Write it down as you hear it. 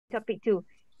topic 2.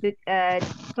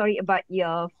 Story about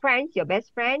your friends, your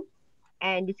best friend,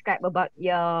 and describe about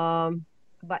your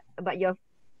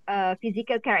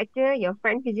physical character, your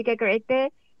friend physical character,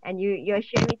 and you're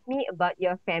sharing with me about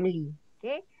your family.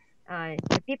 Okay,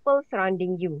 the people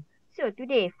surrounding you. So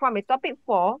today, from a topic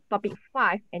 4, topic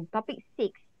 5, and topic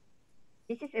 6,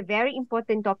 this is a very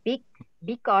important topic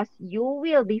because you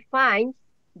will be find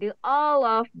the all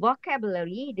of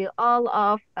vocabulary, the all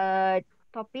of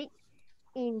topic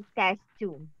in test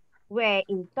 2. Where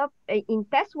in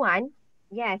test 1,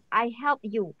 yes, I help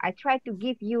you. I try to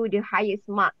give you the highest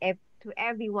mark to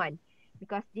everyone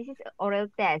because this is an oral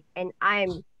test and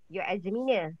I'm your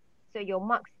examiner. So your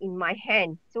marks in my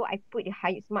hand. So I put the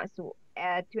highest marks to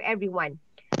everyone.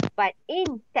 But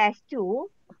in test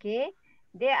 2, okay,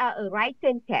 there are a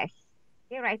written test.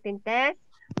 Okay, written test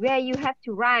where you have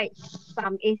to write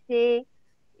some essay,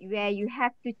 where you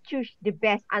have to choose the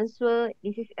best answer.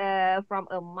 This is from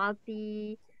a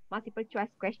multiple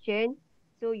choice question.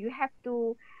 So you have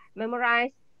to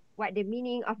memorize what the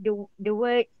meaning of the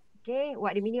words, okay,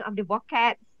 what the meaning of the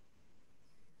vocab,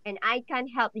 and I can't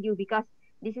help you because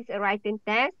this is a written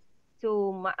test.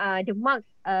 So the marks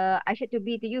I should to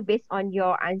be to you based on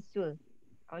your answer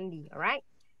only. All right.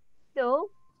 So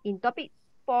in topic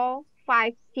 4,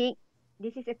 5, 6,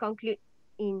 this is a conclude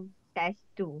in test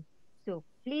 2. So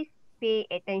please pay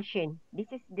attention. This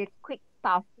is the quick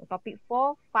stuff. Topic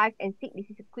 4, 5, and 6. This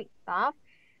is a quick stuff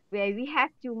where we have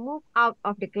to move out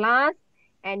of the class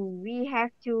and we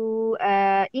have to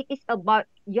it is about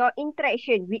your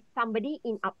interaction with somebody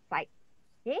in outside.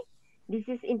 Okay, this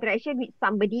is interaction with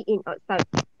somebody in outside,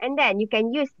 and then you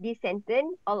can use this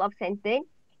sentence, all of sentence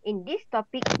in this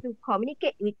topic to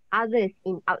communicate with others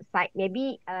in outside.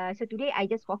 Maybe so today I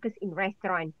just focus in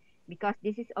restaurant because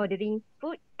this is ordering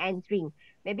food and drink.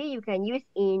 Maybe you can use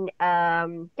in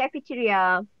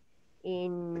cafeteria,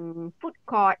 in food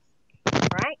courts,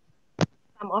 right?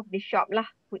 Some of the shop lah,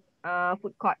 food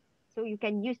court. So you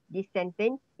can use this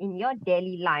sentence in your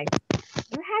daily life.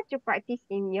 You have to practice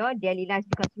in your daily life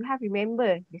because you have to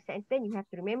remember the sentence, you have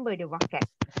to remember the vocab.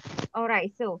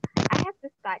 Alright, so I have to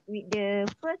start with the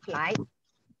first slide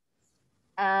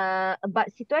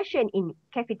about situation in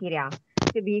cafeteria.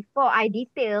 So before I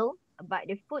detail about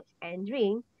the foods and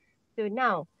drink, so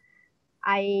now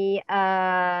I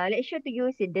let's show to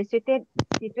you the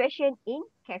situation in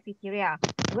cafeteria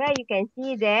where you can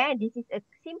see there. This is a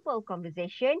simple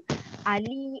conversation,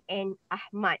 Ali and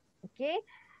Ahmad. Okay,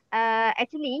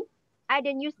 actually I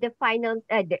don't use the final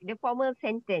the formal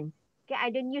sentence. Okay, I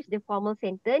don't use the formal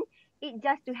sentence. It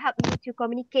just to help you to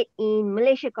communicate in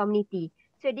Malaysia community.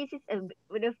 So this is a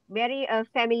very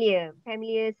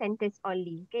familiar sentence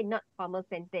only. Okay, not formal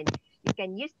sentence. You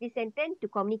can use this sentence to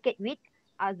communicate with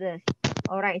others.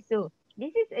 Alright, so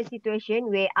this is a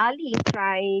situation where Ali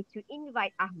try to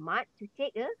invite Ahmad to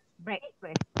take a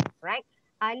breakfast, right?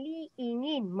 Ali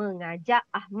ingin mengajak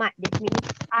Ahmad. That means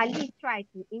Ali try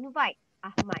to invite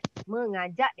Ahmad.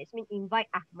 Mengajak, that means invite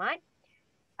Ahmad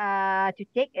to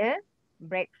take a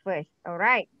breakfast.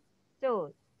 Alright,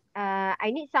 so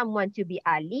I need someone to be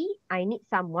Ali. I need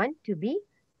someone to be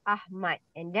Ahmad.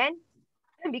 And then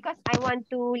because I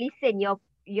want to listen your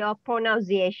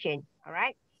pronunciation.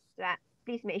 Alright, so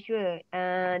please make sure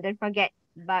don't forget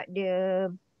about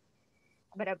the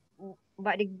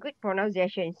good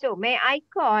pronunciation. So may I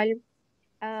call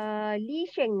Lee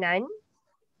Sheng Nan?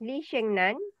 Lee Sheng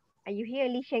Nan, are you here,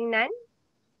 Lee Sheng Nan?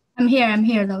 I'm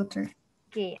here, doctor.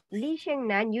 Okay, Lee Sheng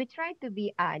Nan, you try to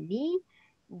be Ali.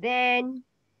 Then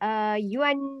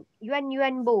Yuan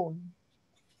Bo.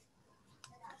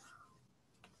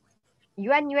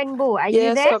 Yuan Bo, are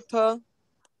you there? Yes, doctor.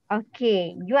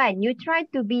 Okay, Yuan, you try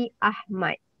to be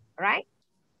Ahmad, right?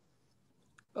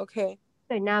 Okay.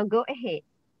 So now go ahead.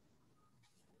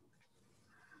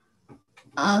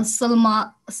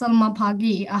 Selama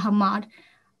pagi, Ahmad.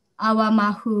 Awak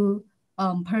mahu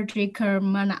pergi ke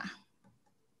mana?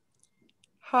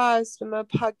 Hai, selamat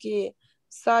pagi.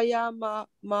 Saya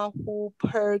mahu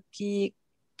pergi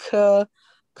ke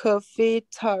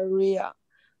cafeteria.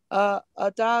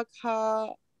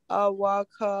 Adakah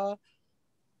awak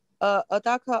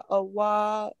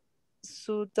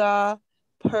sudah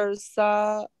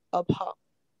persiapan?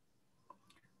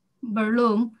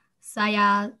 Belum,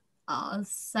 saya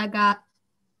sangat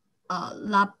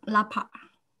lapar.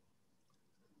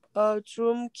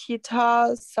 Jom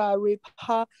kita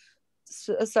sarapan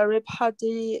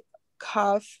di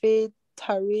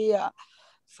cafeteria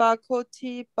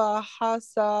Fakulti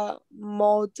Bahasa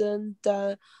Moden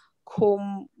dan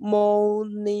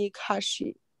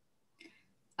Komunikasi.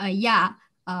 Ya,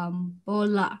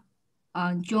 boleh.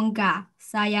 Juga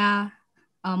saya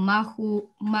mahu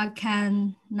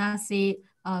makan nasi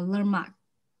lemak.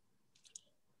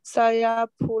 Saya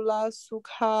pula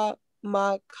suka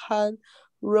makan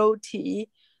roti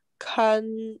Is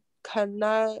it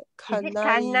kanai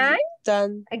kanai?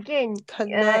 dan Again,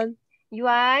 kanan.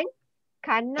 Yuan,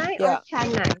 kanai or Yeah.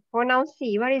 chanai? Pronounce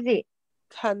C. What is it?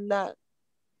 Kanan.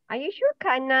 Are you sure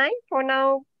kanai?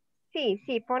 Pronounce C.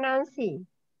 C. Pronounce C.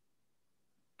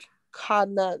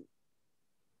 Kanan.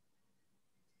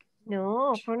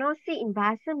 No, pronounce C in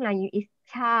bahasa Melayu is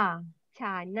cha.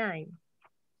 Chanai.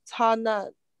 Tanan.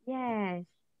 Yes.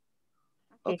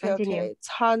 Okay, Okay, continue. okay.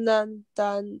 Tanan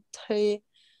dan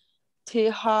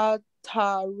tiha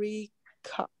tarik.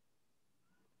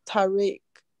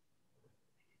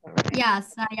 Alright. Ya,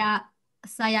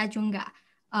 saya juga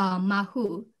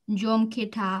mahu. Jom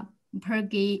kita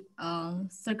pergi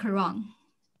sekarang.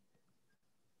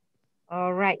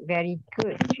 Alright, very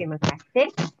good. Terima kasih.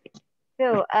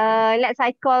 So, let's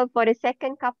I call for the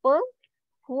second couple.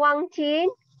 Huang Qin.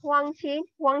 Are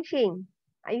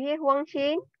you here, Huang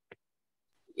Qin?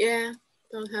 Yeah,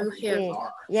 I'm here. Okay.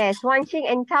 Yes, Huang Qin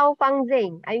and Tao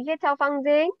Fangzing. Are you here, Tao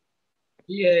Fangzing?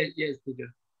 Yes,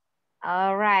 teacher.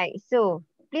 All right. So,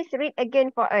 please read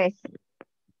again for us.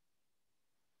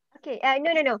 Okay.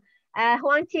 No.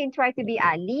 Huang Qin try to be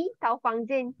Ali. Tao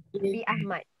Fangzing be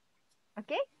Ahmad.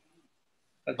 Okay?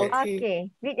 Okay.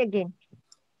 Okay. Read again.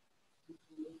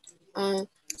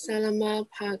 Selamat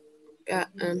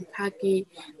pagi,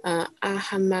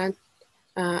 Ahmad.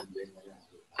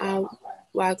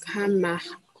 Awak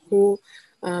mahu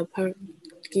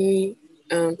pergi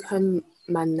ke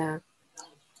mana?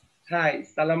 Hai,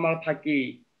 selamat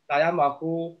pagi. Saya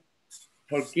mahu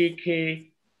pergi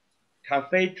ke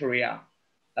cafeteria.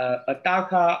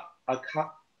 Adakah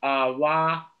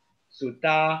awak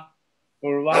sudah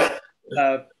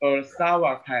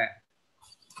bersawatan?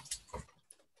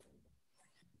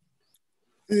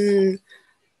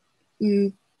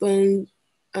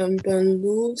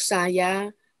 Perlu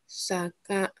saya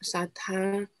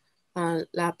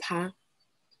lapar.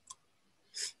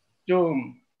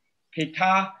 Jom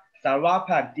kita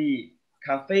sarapan di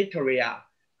cafeteria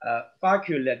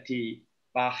fakulti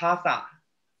bahasa.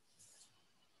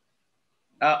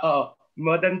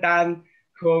 Modern dan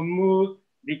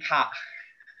Komunikasi.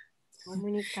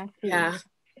 Ya,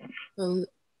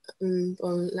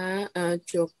 boleh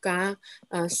juga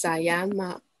saya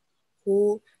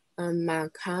mahu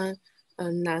makan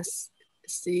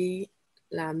nasi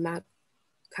lemak.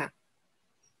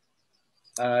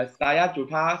 Saya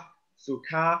juga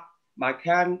suka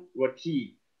makan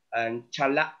roti,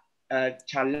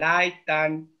 calai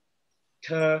dan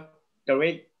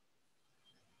teri.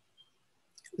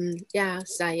 Ya,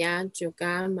 saya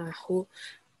juga mahu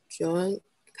jalan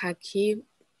kaki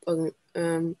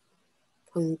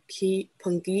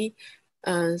pergi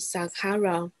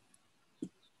sekarang.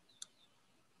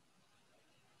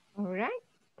 Alright.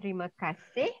 Terima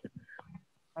kasih.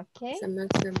 Okay.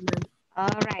 Sama-sama.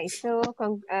 Alright. So,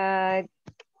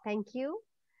 thank you,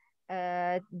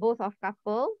 both of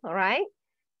couple. Alright.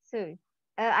 So,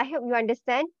 I hope you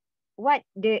understand what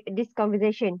this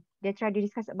conversation they try to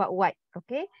discuss about what.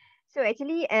 Okay. So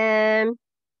actually, in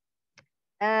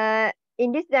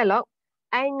this dialogue,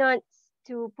 I not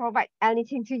to provide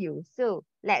anything to you. So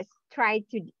let's try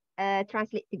to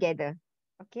translate together.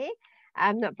 Okay.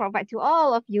 I'm not provide to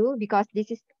all of you because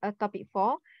this is a topic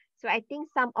 4. So I think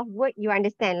some of word you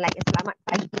understand, like selamat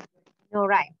pagi. No,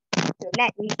 right. So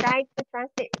let me try to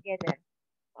translate together.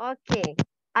 Okay.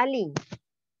 Ali,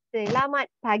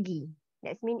 selamat pagi.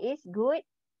 That mean is good.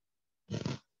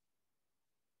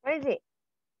 What is it?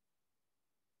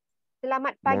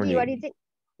 Selamat pagi. Morning. What is it?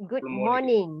 Good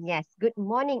morning. Yes. Good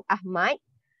morning, Ahmad.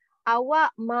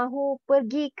 Awak mahu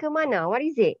pergi ke mana? What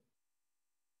is it?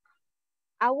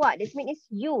 Awak. That means is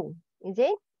you. Is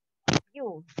it?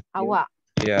 You. Awak.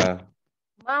 Yeah.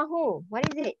 Mahu. What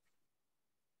is it?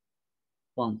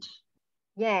 Want.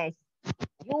 Yes.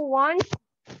 You want.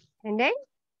 And then?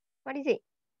 What is it?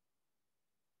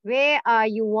 Where are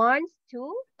you want to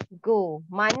go?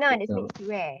 Mana. That means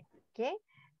where. Okay.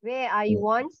 Where are you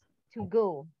want to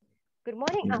go? Good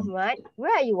morning, Ahmad.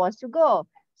 Where are you want to go?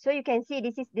 So you can see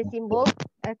this is the symbol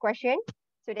question.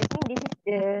 So that means this is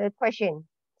the question.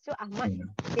 So Ahmad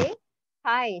say,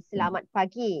 hi, selamat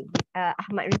pagi.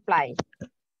 Ahmad reply.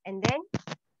 And then,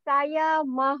 saya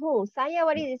mahu. Saya,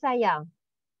 what is it, saya?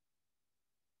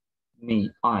 Me,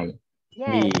 I.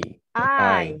 Yes, Me.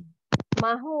 I.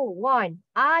 Mahu, want.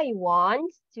 I want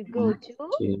to go to,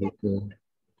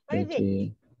 what is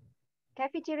it?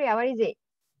 Cafeteria, what is it?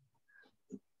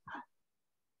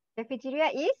 Cafeteria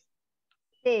is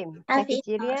same.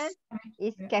 Cafeteria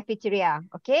is cafeteria.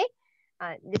 Okay.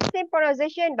 The same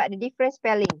pronunciation but the different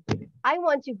spelling. I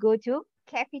want to go to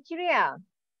cafeteria.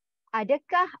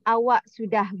 Adakah awak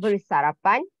sudah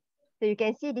bersarapan? So you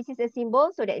can see this is a symbol.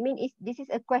 So that means this is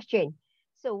a question.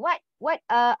 So what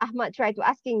Ahmad try to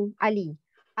asking Ali?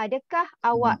 Adakah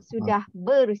awak sudah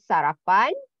bersarapan?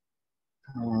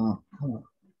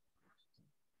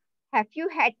 Have you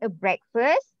had a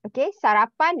breakfast? Okay,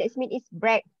 sarapan that means it's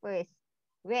breakfast.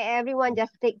 Where everyone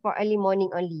just take for early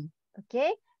morning only. Okay,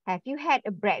 have you had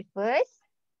a breakfast?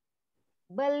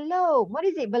 Belum. What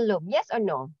is it belum? Yes or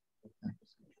no?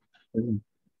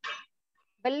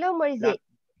 Belum, what is it?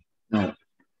 No.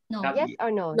 No. Not Yes yet.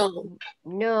 or no? No.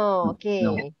 No,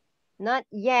 okay. Not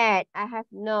yet. I have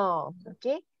no.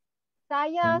 Okay.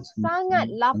 Saya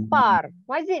sangat lapar.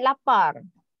 Why is it lapar?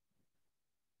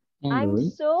 I'm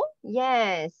so,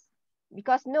 yes.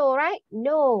 Because no, right?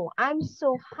 No, I'm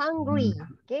so hungry.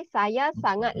 Okay, saya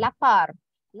sangat lapar.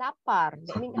 Lapar,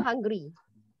 that means hungry.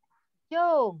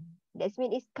 Jom, that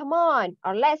means it's come on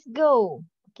or let's go.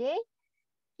 Okay.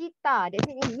 Kita, that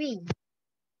means we.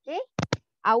 Okay.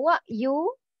 Awak,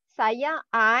 you, saya,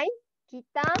 I,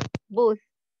 kita, both.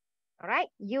 Alright,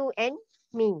 you and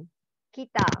me.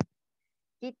 Kita.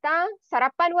 Kita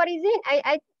sarapan, what is it?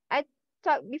 I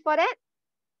talked before that.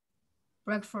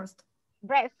 Breakfast.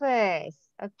 Breakfast.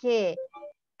 Okay.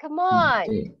 Come on.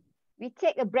 We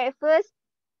take a breakfast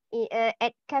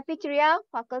at cafeteria,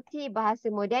 Fakulti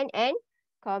Bahasa Moden and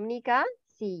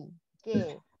Komunikasi.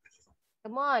 Okay.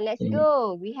 Come on, let's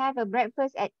go. We have a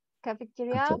breakfast at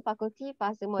cafeteria, Fakulti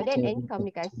Bahasa Moden and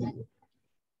Komunikasi.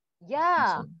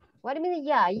 Yeah. What do you mean?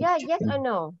 Yeah. Yeah. Yes or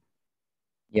no?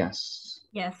 Yes.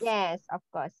 Yes. Yes, of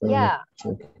course. Yeah.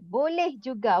 Boleh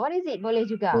juga. What is it? Boleh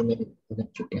juga.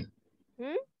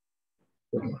 Hmm?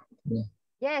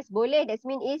 Yes, boleh. That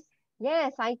means is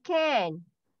yes, I can.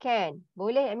 Can.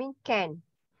 Boleh, I mean can.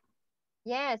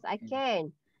 Yes, I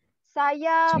can.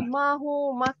 Saya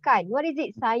mahu makan. What is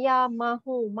it? Saya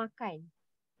mahu makan.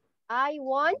 I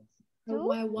want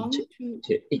to. I want to eat.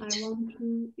 I want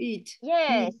to eat.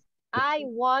 Yes, I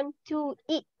want to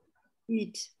eat.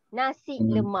 Eat. Nasi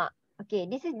lemak. Okay,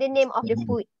 this is the name of the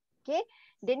food. Okay,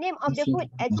 the name of the food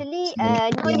actually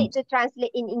no need to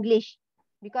translate in English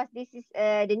because this is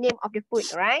the name of the food,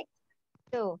 right?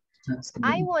 So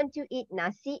I want to eat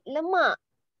nasi lemak.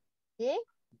 Okay,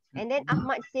 and then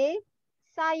Ahmad say,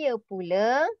 saya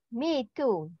pula, me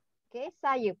too. Okay,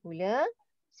 saya pula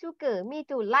suka, me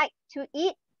too, like to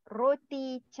eat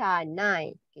roti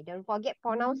canai. Okay, don't forget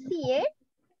pronounce eh.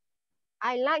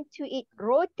 I like to eat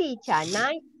roti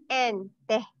canai and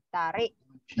teh tarik.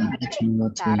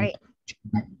 Tarik.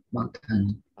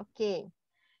 Okay.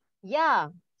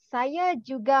 Ya, saya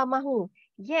juga mahu.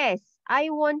 Yes, I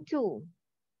want to.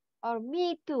 Or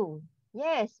me too.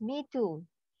 Yes, me too.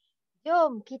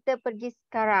 Jom kita pergi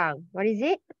sekarang. What is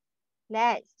it?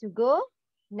 Let's to go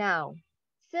now.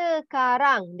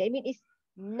 Sekarang. That means it's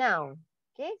now.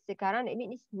 Okay. Sekarang that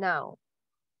means it's now.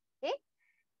 Okay.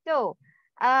 So,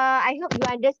 I hope you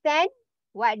understand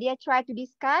what they are trying to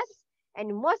discuss.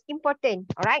 And most important,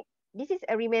 all right. This is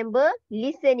a remember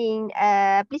listening.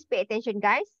 Please pay attention,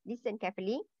 guys. Listen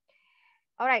carefully.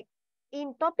 All right.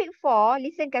 In topic 4,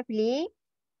 listen carefully.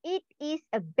 It is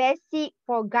a basic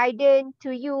for guidance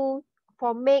to you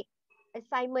for make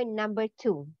assignment number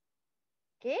 2.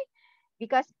 Okay.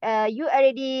 Because you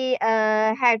already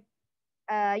have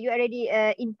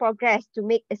in progress to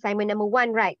make assignment number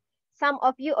 1, right? Some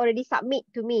of you already submit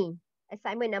to me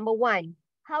assignment number 1.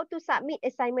 How to submit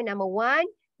assignment number 1?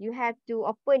 You have to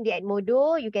open the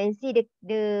Edmodo. You can see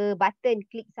the button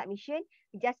click submission.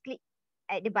 You just click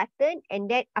at the button and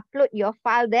then upload your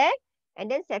file there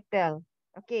and then settle.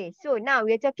 Okay, so now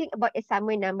we are talking about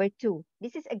assignment number 2.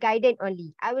 This is a guidance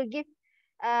only. I will give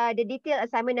the detailed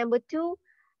assignment number 2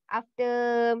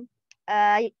 after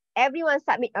everyone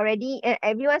submit already.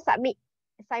 Everyone submit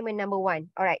assignment number 1.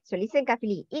 All right, so listen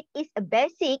carefully. It is a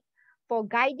basic for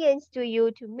guidance to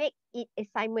you to make it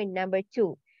assignment number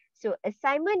 2. So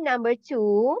assignment number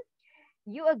 2,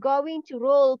 you are going to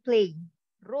role play.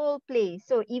 Role play.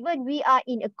 So even we are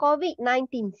in a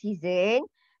COVID-19 season,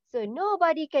 so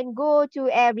nobody can go to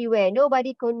everywhere.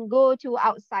 Nobody can go to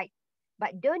outside.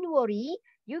 But don't worry,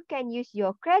 you can use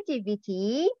your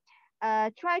creativity.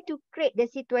 Try to create the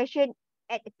situation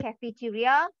at a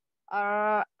cafeteria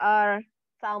or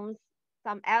some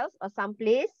else or some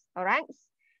place. All right.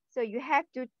 So you have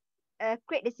to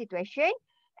create the situation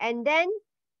and then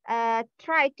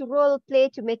try to role play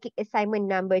to make it assignment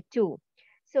number 2.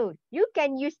 So you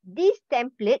can use this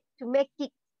template to make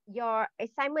it your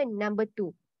assignment number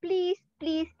 2. Please,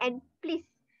 please, and please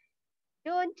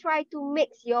don't try to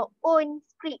mix your own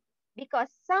script because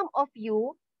some of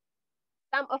you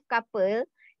some of couple,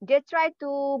 they try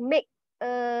to make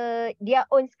their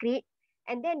own script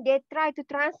and then they try to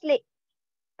translate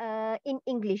in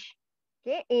English.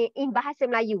 Okay, in Bahasa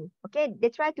Melayu. Okay, they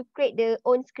try to create their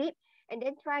own script and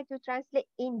then try to translate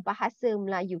in Bahasa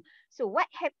Melayu. So what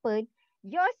happened?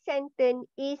 Your sentence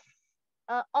is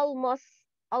almost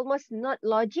not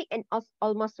logic and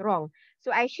almost wrong. So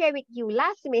I share with you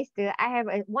last semester, I have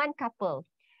one couple.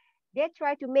 They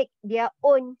try to make their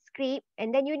own script and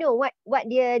then you know what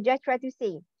they just try to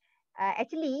say.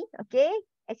 Actually, okay,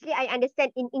 actually I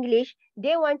understand in English,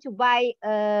 they want to buy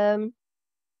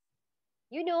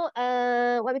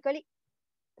what we call it?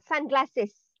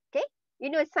 Sunglasses. Okay? You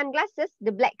know sunglasses,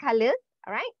 the black color,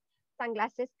 all right?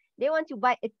 Sunglasses. They want to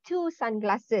buy two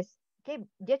sunglasses. Okay?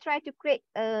 They try to create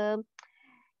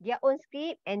their own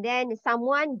script and then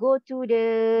someone go to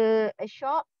the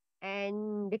shop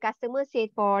and the customer said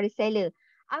for the seller,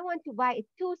 I want to buy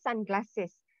two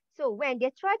sunglasses. So when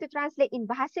they try to translate in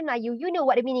Bahasa Melayu, you know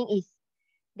what the meaning is.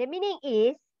 The meaning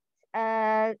is,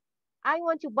 I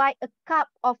want to buy a cup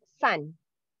of sun.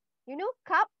 You know,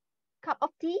 cup of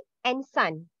tea and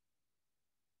sun.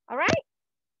 All right.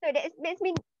 So that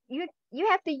means you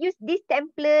have to use this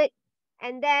template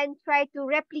and then try to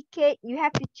replicate. You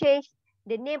have to change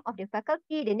the name of the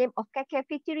faculty, the name of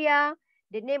cafeteria,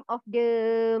 the name of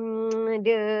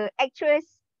the actress.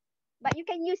 But you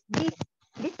can use this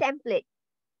template.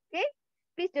 Okay.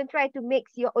 Please don't try to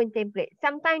mix your own template.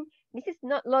 Sometimes this is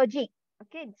not logic.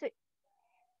 Okay. So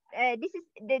this is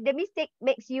the mistake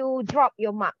makes you drop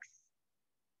your marks.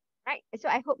 Right? So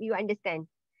I hope you understand.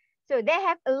 So they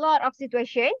have a lot of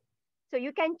situation. So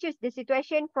you can choose the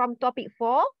situation from topic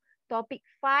 4, topic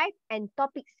 5, and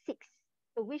topic 6.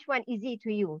 So which one is easy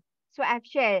to you? So I've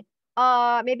shared,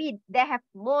 maybe they have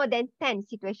more than 10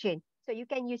 situations. So you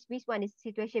can use which one is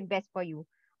situation best for you.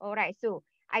 All right. So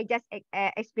I just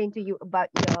explained to you about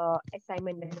your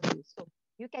assignment. So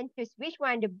you can choose which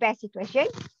one the best situation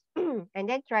and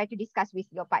then try to discuss with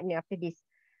your partner after this.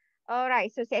 All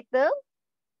right. So settle.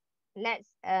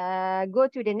 Let's go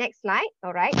to the next slide.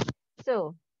 All right.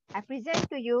 So I present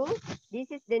to you, this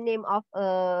is the name of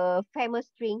a famous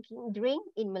drink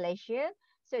in Malaysia.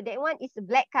 So that one is a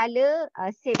black color,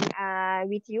 same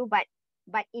with you, but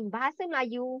in Bahasa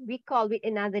Melayu, we call it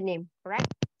another name, right?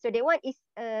 So that one is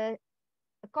a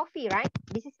coffee, right?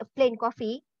 This is a plain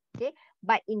coffee, okay?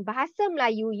 But in Bahasa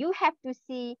Melayu, you have to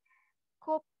see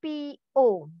kopi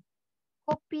O.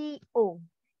 Kopi O.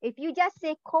 If you just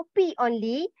say kopi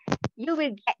only, you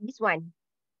will get this one.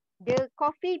 The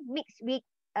coffee mixed with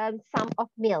some of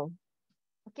milk.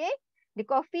 Okay? The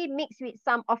coffee mixed with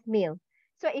some of milk.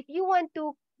 So if you want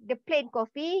to the plain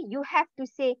coffee, you have to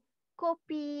say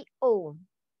kopi O.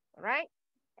 Right?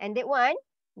 And that one,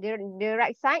 the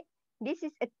right side, this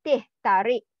is a teh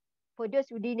tarik. For those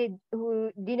who didn't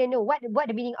know what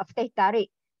the meaning of teh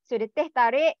tarik. So the teh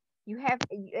tarik, you have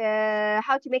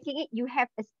how to making it, you have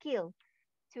a skill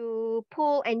to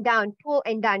pull and down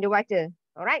the water.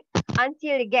 All right,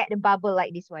 until you get the bubble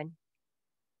like this one.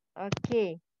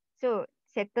 Okay, so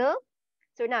settle.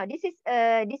 So now this is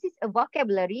a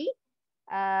vocabulary.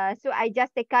 So I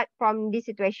just take out from this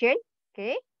situation.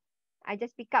 Okay, I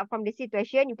just pick up from the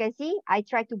situation. You can see I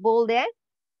try to bold there.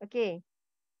 Okay,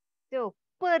 so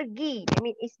pergi, I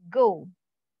mean it's go.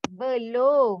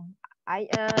 Belum.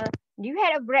 Do you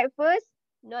had a breakfast?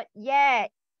 Not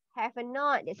yet. Have a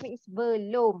not. That means it's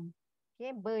belum.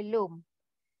 Okay, belum.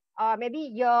 Or maybe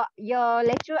your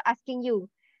lecturer asking you,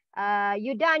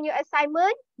 you done your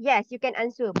assignment? Yes, you can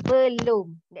answer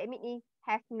belum. That means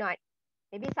have not.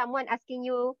 Maybe someone asking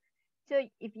you, so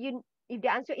if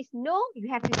the answer is no, you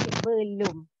have to say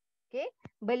belum. Okay,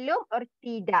 belum or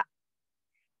tidak.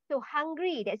 So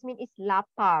hungry, that means it's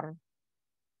lapar.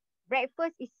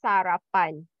 Breakfast is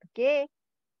sarapan. Okay.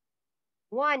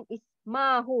 Want is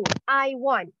mahu. I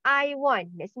want.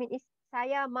 That means it's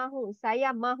saya mahu.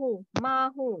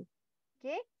 Mahu.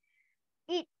 Okay.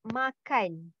 Eat,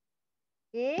 makan.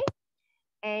 Okay.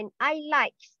 And I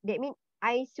like. That means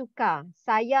I suka.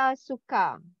 Saya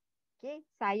suka. Okay.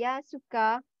 Saya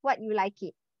suka. What you like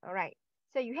it. Alright.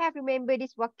 So you have to remember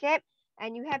this vocab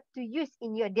and you have to use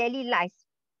in your daily life.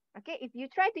 Okay. If you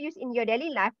try to use in your daily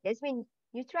life, that means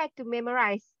you try to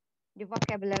memorize the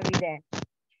vocabulary there.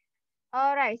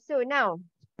 Alright. So now,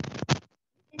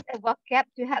 this is a vocab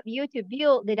to help you to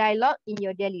build the dialogue in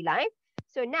your daily life.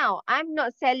 So now, I'm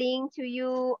not selling to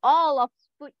you all of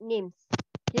food names.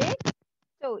 Okay.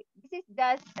 So this is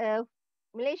just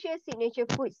Malaysia signature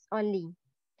foods only.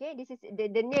 Okay, this is the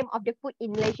name of the food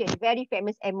in Malaysia. Very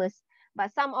famous Amos. But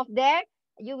some of them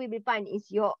you will be find is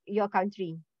your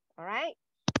country. All right.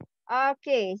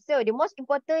 Okay, so the most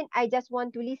important, I just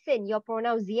want to listen your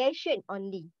pronunciation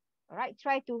only. All right,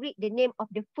 try to read the name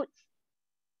of the foods.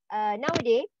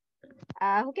 Nowadays,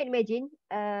 who can imagine?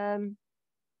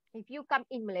 If you come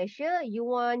in Malaysia, you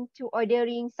want to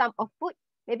ordering some of food,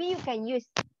 maybe you can use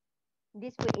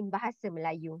this word in Bahasa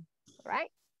Melayu. Right?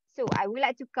 So I would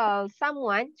like to call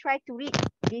someone, try to read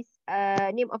this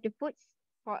name of the foods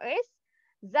for us.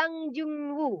 Zhang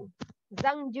Junwu.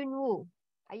 Zhang Junwu.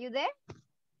 Are you there?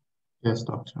 Yes,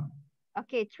 doctor.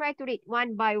 Okay, try to read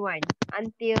one by one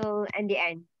until and the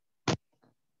end.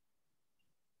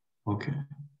 Okay.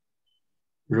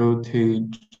 Roti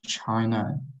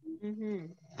China. Mm-hmm.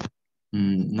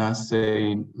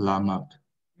 Nasi lemak.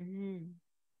 Mm-hmm.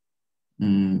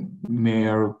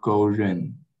 Mer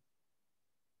goreng.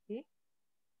 Okay.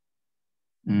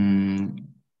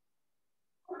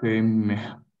 Cream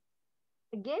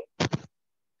Again?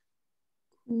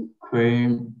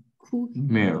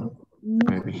 meal.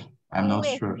 Maybe. I'm not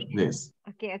Kueh. sure this.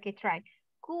 Okay, try.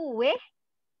 Kueh,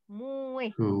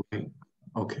 mueh. Kueh.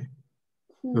 Okay.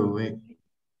 Kueh.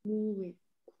 Kueh.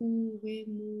 Kueh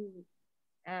mueh.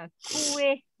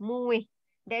 Kueh, mueh.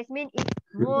 That means it's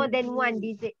more than one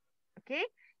dessert. Okay?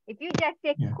 If you just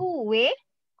say Yeah. kueh,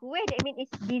 kueh that means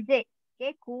it's dessert.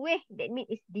 Okay? Kueh that means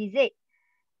it's dessert.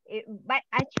 But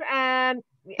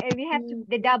we have to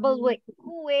the double word.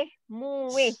 Kueh,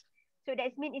 mueh. So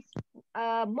that means it's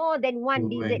more than one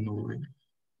Kueh dessert. mueh.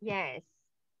 Yes.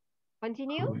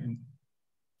 Continue. Kueh.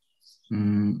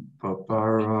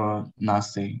 Papara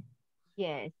nasi.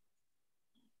 Yes.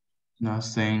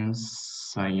 Nasi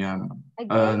sayam.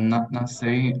 Again?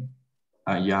 Nasi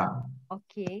ayam.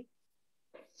 Okay.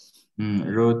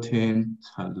 Roti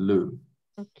telur.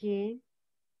 Okay.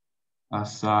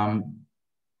 Asam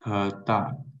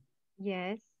pedas.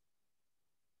 Yes.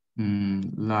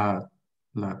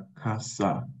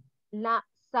 Laksa.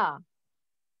 Laksa.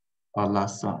 Oh,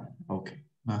 lasa. Okay.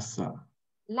 Lasa.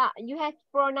 You have to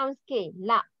pronounce K.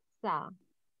 Laksa.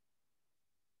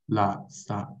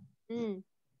 Lasa. Mm.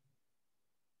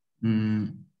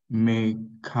 Mee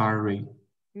curry.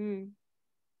 Mm.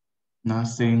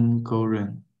 Nasi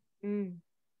goreng. Mm.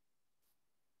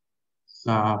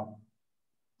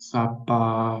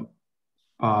 Sapa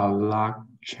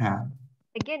belacan.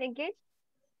 Again.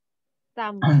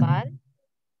 Sambal.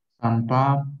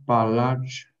 Sambal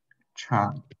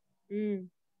belacan. Mm.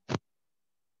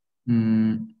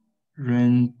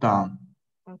 Rendang.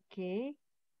 Okay.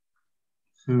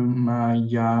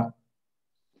 Sumayama.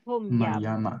 Tom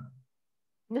yam.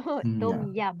 No,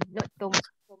 tom yum. Not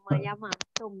tomayama.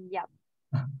 Tom yum.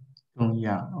 Tom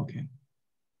yum. Okay.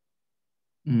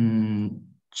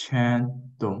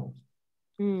 Chendol.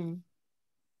 Mm.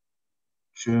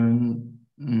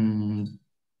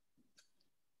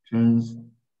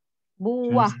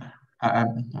 Buah.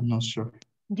 I'm not sure.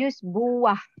 Jus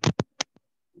buah.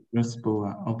 Juice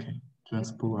buah. Okay.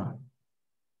 Juice buah.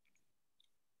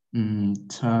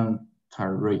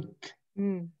 Tarik.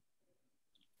 Mm.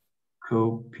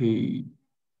 Kopi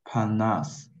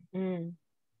panas. Mm.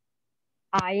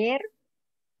 Air.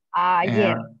 Air.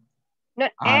 Air.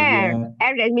 Not air.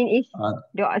 Air that means is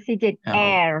the oxygen.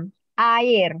 Air.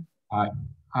 Air.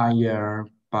 Air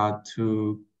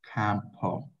batu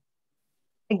campur.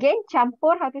 Again,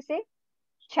 campur, how to say?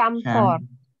 Campur.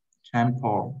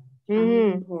 Campur.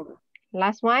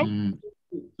 Last one.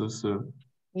 Susu.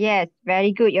 Yes,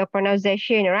 very good. Your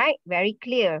pronunciation, right? Very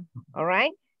clear. All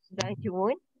right. Thank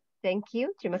you.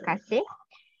 Terima kasih.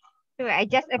 So I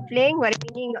just explain what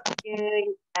the meaning of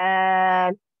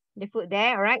the food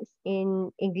there, all right,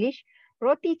 in English.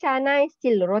 Roti canai,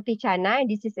 still roti canai.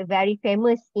 This is a very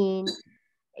famous in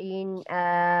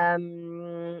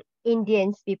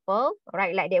Indians people,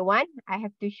 right? Like that one. I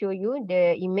have to show you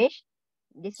the image.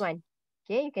 This one.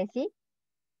 Okay, you can see.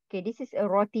 Okay, this is a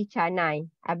roti canai.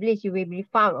 I believe you will be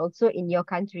found also in your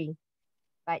country.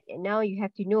 But now you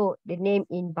have to know the name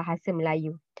in Bahasa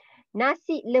Melayu.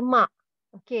 Nasi lemak.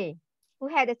 Okay. Who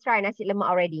had a try nasi lemak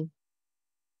already?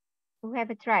 Who have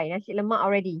a try nasi lemak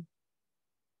already?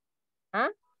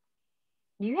 Huh?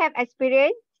 Do you have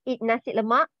experience eat nasi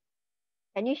lemak?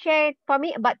 Can you share for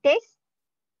me about taste?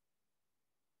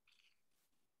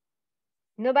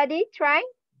 Nobody try?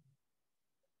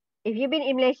 If you've been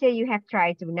in Malaysia, you have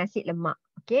tried to nasi lemak.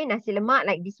 Okay, nasi lemak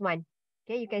like this one.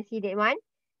 Okay, you can see that one.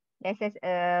 That says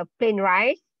plain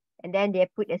rice. And then they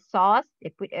put a sauce.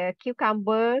 They put a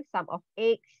cucumber, some of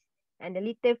eggs, and a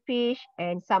little fish,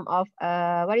 and some of,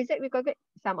 what is it we call it?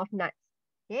 Some of nuts.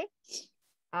 Okay.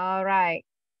 All right.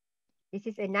 This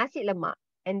is a nasi lemak.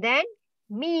 And then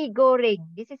mee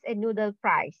goreng. This is a noodle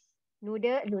fries.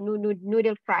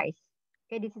 Noodle fries.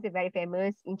 Okay, this is a very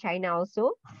famous in China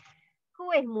also.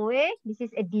 Kuih muih, this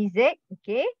is a dessert.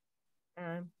 Okay.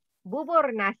 Bubur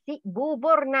nasi.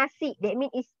 That means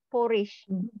it's porridge.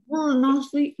 Bubur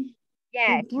nasi.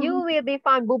 Yes, Bubur. you will be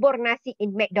found bubur nasi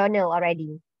in McDonald's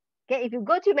already. Okay, if you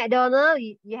go to McDonald's,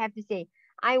 you have to say,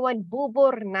 I want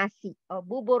bubur nasi or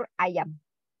bubur ayam.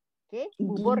 Okay,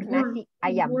 bubur nasi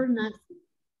ayam. Bubur nasi.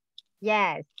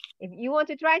 Yes, if you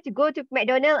want to try to go to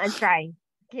McDonald's and try.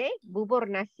 Okay, bubur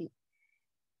nasi.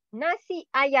 Nasi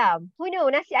ayam. Who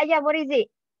know nasi ayam? What is it?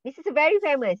 This is very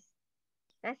famous.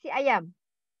 Nasi ayam.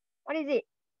 What is it?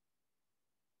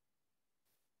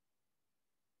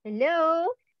 Hello,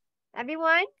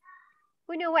 everyone.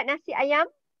 Who know what nasi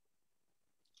ayam?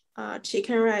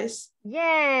 Chicken rice.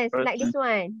 Yes, like this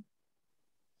one.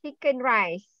 Chicken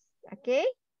rice. Okay.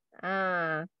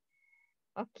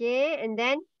 Okay, and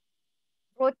then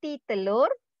roti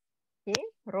telur. Okay,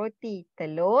 roti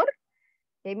telur.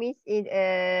 That means it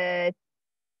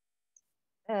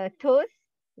toast,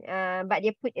 but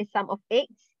they put some of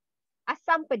eggs.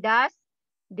 Asam pedas.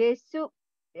 The soup,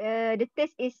 the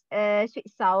taste is sweet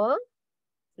sour.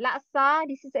 Laksa.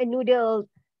 This is a noodle,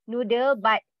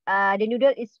 but the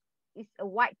noodle is a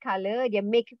white color. They're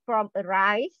made from a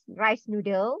rice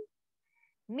noodle.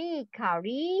 Mee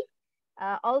curry.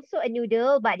 Also a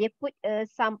noodle, but they put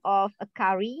some of a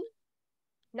curry.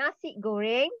 Nasi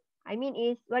goreng. I mean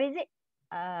is, what is it?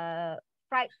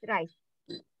 Fried rice.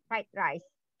 Fried rice.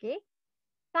 Okay.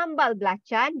 Sambal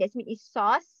belacan. That means it's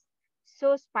sauce.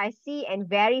 So spicy and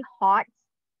very hot.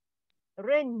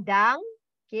 Rendang.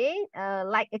 Okay.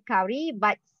 Like a curry,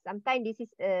 but sometimes this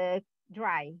is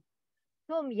dry.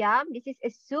 Tom yum. This is a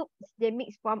soup. They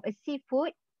mix from a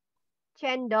seafood.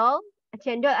 Cendol.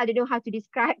 Cendol, I don't know how to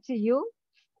describe to you.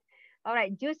 All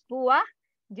right, jus buah.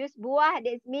 Jus buah,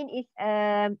 that means is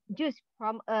juice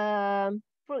from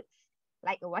fruits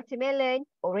like a watermelon,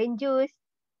 orange juice,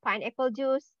 pineapple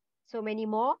juice, so many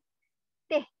more.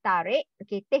 Teh tarik.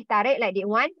 Okay, teh tarik like that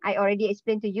one. I already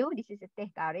explained to you. This is a teh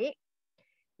tarik.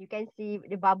 You can see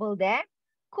the bubble there.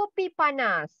 Kopi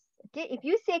panas. Okay, if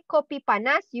you say kopi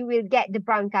panas, you will get the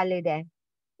brown color there.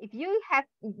 If you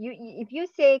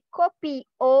say kopi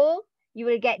o, you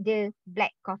will get the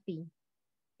black coffee.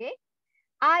 Okay.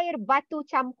 Air batu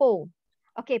campur.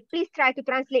 Okay, please try to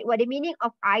translate what the meaning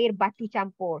of air batu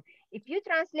campur. If you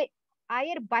translate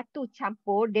air batu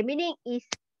campur, the meaning is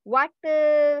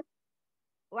water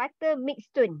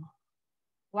mixtun.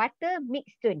 Water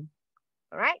mixtun.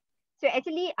 Alright. So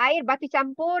actually air batu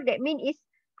campur, that means is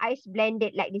ice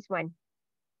blended like this one.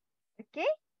 Okay.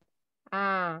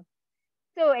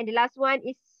 So and the last one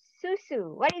is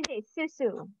susu. What is it?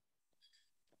 Susu.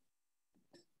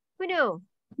 Who know?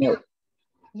 Milk.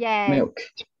 Yes. Milk.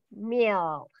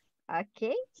 Milk.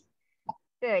 Okay.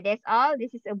 So that's all.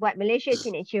 This is about Malaysia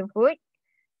signature food.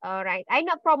 All right. I'm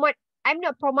not promote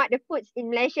the foods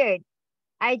in Malaysia.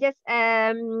 I just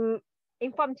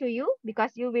inform to you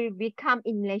because you will become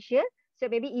in Malaysia. So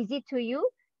maybe easy to you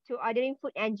to ordering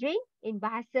food and drink in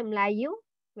Bahasa Melayu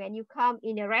when you come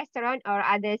in a restaurant or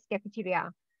others cafeteria.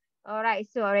 All right.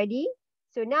 So already.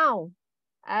 So now,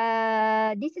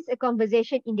 this is a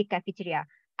conversation in the cafeteria.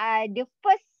 The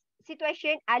first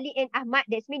situation, Ali and Ahmad,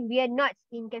 that means we are not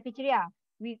in cafeteria.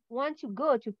 We want to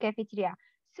go to cafeteria.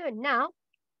 So now,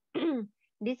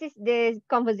 this is the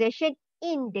conversation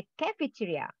in the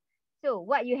cafeteria. So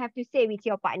what you have to say with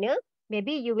your partner,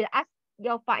 maybe you will ask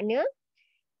your partner,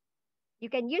 you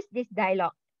can use this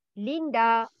dialogue.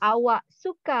 Linda, awak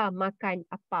suka makan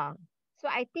apa? So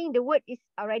I think the word is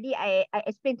already, I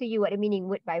explained to you what the meaning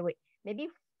word by word. Maybe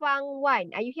Fang Wan.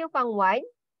 Are you here, Fang Wan?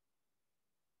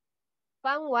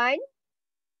 Fang Wan,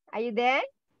 are you there?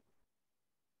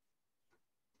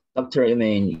 Doctor, you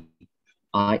mean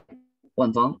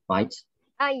Wan Fang, right?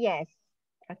 Yes.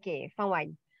 Okay, Fang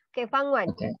Wan. Okay, Fang Wan.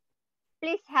 Okay.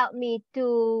 Please help me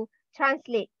to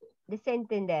translate the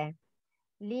sentence there.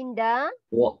 Linda.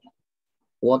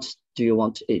 What do you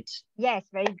want to eat? Yes,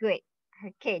 very good.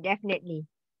 Okay, definitely.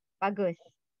 Bagus.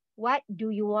 What do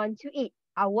you want to eat?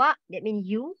 Awak, that means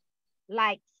you.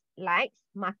 Likes.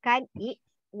 Makan, eat,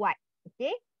 what?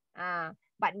 Okay.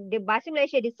 But the Bahasa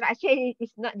Malaysia, the structure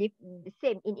is not the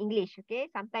same in English. Okay.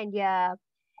 Sometimes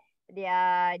they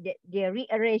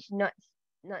rearrange not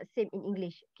same in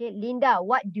English. Okay. Linda,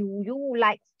 what do you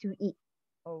like to eat?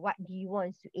 Or what do you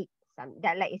want to eat?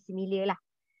 That like is similar lah.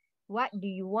 What do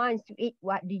you want to eat?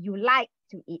 What do you like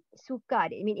to eat? Suka,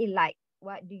 that means it like.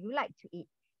 What do you like to eat?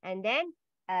 And then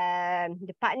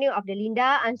the partner of the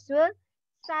Linda answer,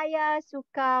 saya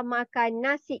suka makan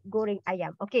nasi goreng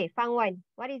ayam. Okay, Fang Wan,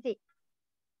 what is it?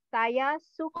 Saya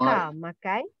suka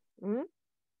makan.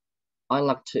 I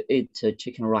like to eat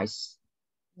chicken rice.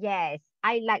 Yes.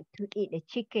 I like to eat the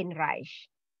chicken rice.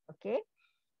 Okay.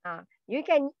 You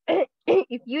can,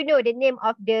 if you know the name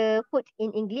of the food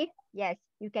in English, yes,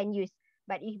 you can use.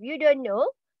 But if you don't know,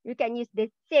 you can use the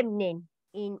same name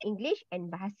in English and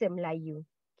bahasa Melayu.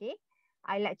 Okay.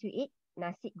 I like to eat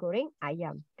nasi goreng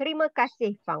ayam. Terima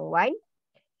kasih, Fang Wan.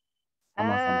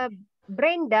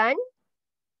 Brendan,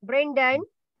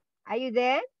 are you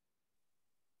there?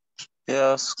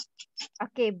 Yes.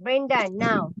 Okay, Brendan,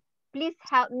 now, please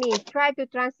help me try to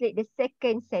translate the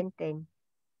second sentence.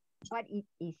 What it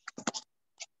is.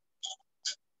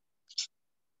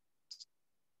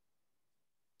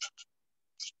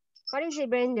 What is it,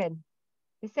 Brendan?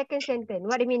 The second sentence,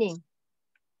 what the meaning?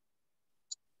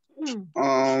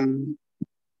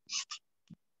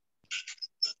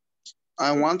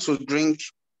 I want to drink.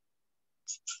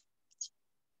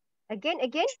 Again,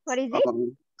 what is it?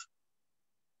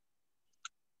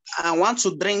 I want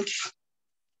to drink.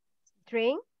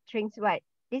 Drinks what?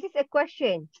 This is a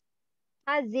question.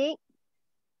 Haziq,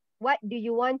 what do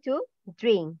you want to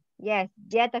drink? Yes,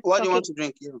 they are talking. What do you want to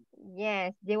drink? Yeah.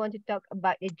 Yes, they want to talk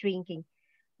about the drinking.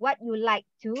 What you like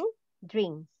to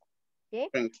drink? Okay.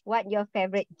 Drink. What your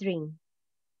favorite drink?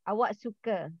 Awak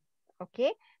suka.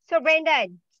 Okay. So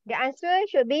Brendan, the answer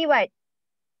should be what?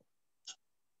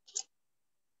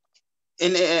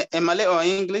 In Malay or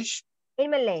English?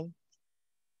 In Malay.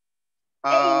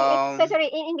 Sorry,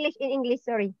 in English,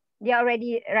 sorry. They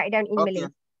already write down in okay. Malay.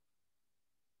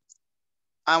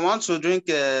 I want to drink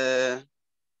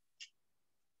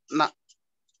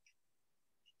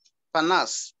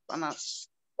panas.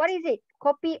 What is it?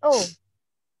 Kopi O.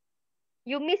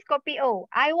 You miss kopi O.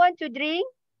 I want to drink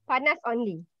panas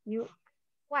only. You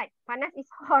what? Panas is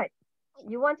hot.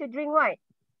 You want to drink what?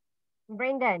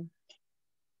 Brendan.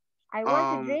 I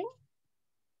want to drink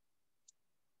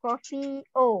coffee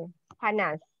O.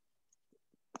 Panas.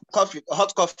 Coffee,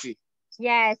 hot coffee.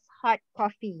 Yes, hot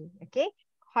coffee. Okay,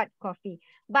 hot coffee.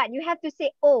 But you have to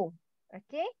say O.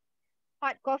 Okay,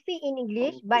 hot coffee in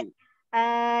English. Okay. But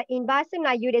in Bahasa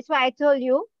Melayu, that's why I told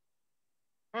you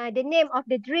the name of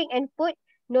the drink and food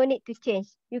no need to change.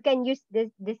 You can use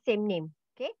the same name.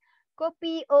 Okay,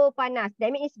 kopi O panas. That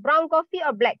means it's brown coffee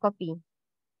or black coffee.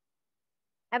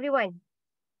 Everyone,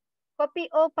 kopi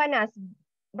O panas.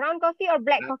 Brown coffee or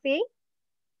black coffee?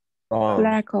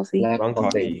 Black coffee. Brown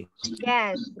coffee.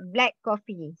 Yes, black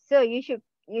coffee. So you should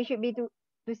be to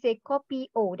say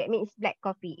kopi O. That means black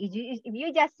coffee. If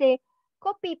you just say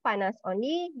kopi panas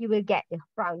only, you will get the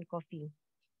brown coffee.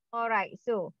 Alright,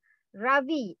 so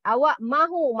Ravi, awak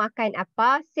mahu makan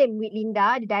apa? Same with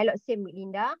Linda. The dialogue same with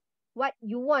Linda. What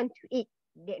you want to eat?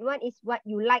 That one is what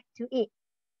you like to eat.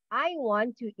 I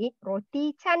want to eat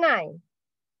roti canai.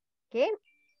 Okay.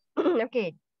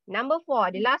 Okay. Number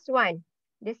 4, the last one.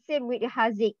 The same with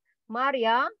Haziq.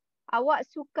 Maria, awak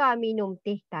suka minum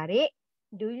teh tarik?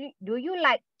 Do you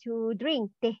like to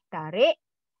drink teh tarik?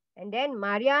 And then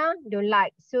Maria don't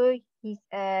like. So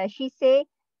she say,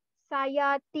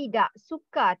 saya tidak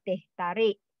suka teh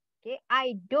tarik. Okay,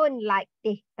 I don't like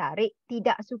teh tarik.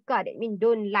 Tidak suka, that mean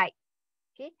don't like.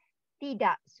 Okay,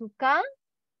 tidak suka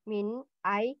mean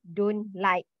I don't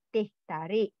like teh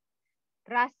tarik.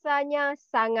 Rasanya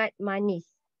sangat manis.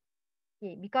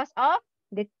 Okay, because of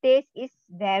the taste is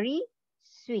very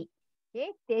sweet. Okay,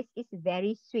 taste is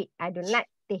very sweet. I don't like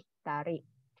teh tarik.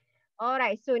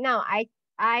 Alright, so now I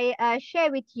share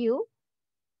with you.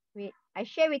 I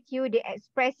share with you the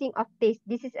expressing of taste.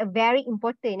 This is a very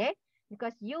important,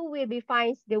 because you will be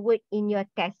find the word in your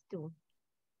test too.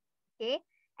 Okay,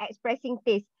 expressing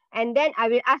taste. And then I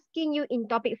will asking you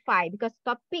in topic 5, because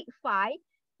topic 5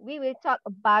 we will talk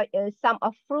about some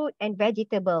of fruit and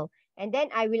vegetable. And then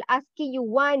I will asking you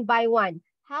one by one.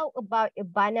 How about a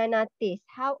banana taste?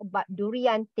 How about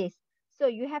durian taste? So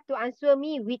you have to answer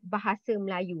me with bahasa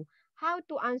Melayu. How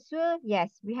to answer?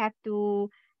 Yes, we have to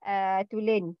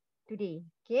learn today.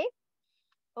 Okay.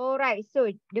 Alright.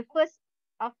 So the first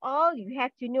of all, you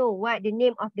have to know what the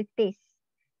name of the taste.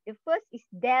 The first is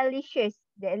delicious.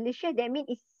 Delicious, that means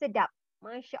it's sedap.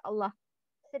 Masya Allah.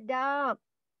 Sedap.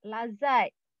 Lazat.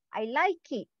 I like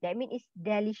it. That means it's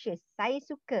delicious. Saya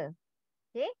suka.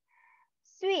 Okay.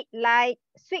 Sweet like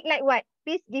what?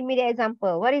 Please give me the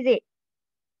example. What is it?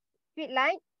 Sweet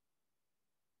like?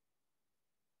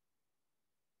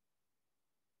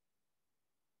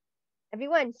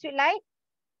 Everyone, sweet like?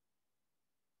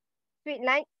 Sweet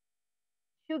like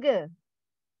sugar.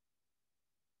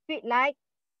 Sweet like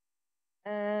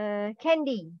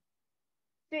candy.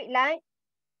 Sweet like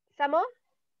some more?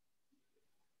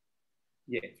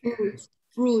 Yeah.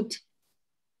 Fruit.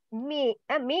 Meat.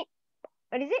 Meat.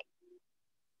 What is it?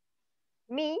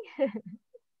 Me.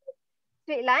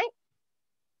 Sweet like?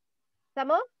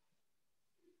 Sama?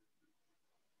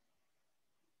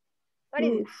 What is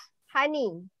it? Smooth.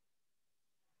 Honey.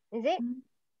 Is it? Mm.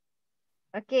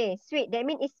 Okay, sweet. That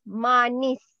means it's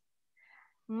manis.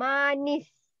 Manis.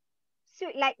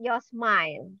 Sweet like your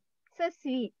smile. So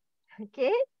sweet.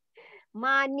 Okay?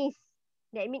 Manis.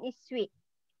 That means it's sweet.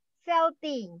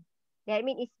 Salty. That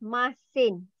means it's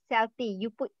masin. Salty.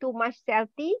 You put too much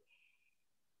salty.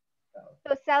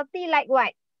 So salty like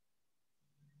what?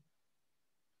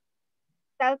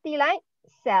 Salty like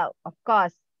salt, of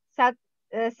course.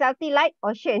 Salty like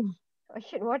ocean.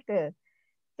 Ocean water.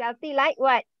 Salty like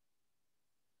what?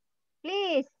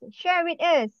 Please share with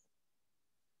us.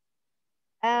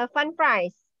 Fun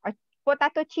fries or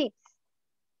potato chips.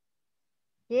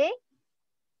 Okay?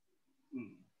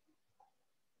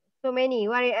 So many.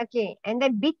 Okay. And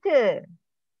then bitter.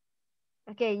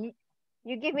 Okay.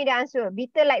 You give me the answer.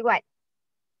 Bitter like what?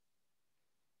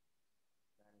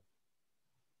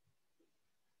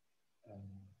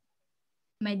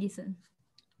 Medicine.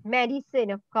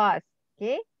 Medicine, of course.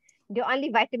 Okay. The only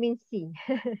vitamin C.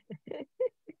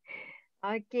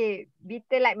 Okay.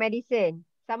 Bitter like medicine.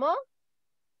 Some more?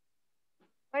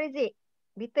 What is it?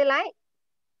 Bitter like?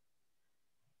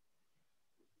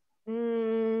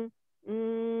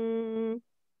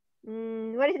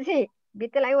 What is it?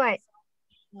 Bitter like what?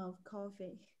 Of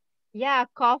coffee. Yeah,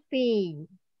 coffee.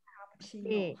 Cappuccino.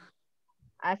 Okay.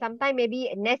 Sometimes maybe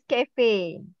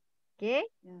Nescafe. Okay.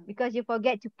 Yeah. Because you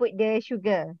forget to put the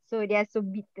sugar. So they are so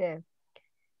bitter.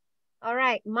 All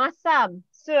right. Masam.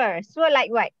 Sur. Sur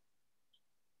like what?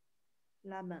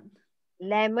 Lemon.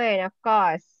 Lemon, of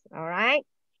course. All right.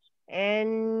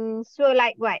 And sur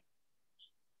like what?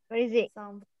 What is it?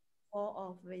 Some full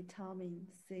of vitamin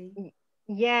C.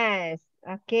 Yes.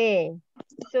 Okay.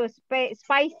 So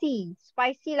spicy.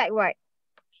 Spicy like what?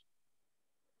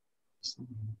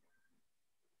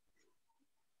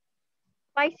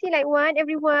 Spicy like what,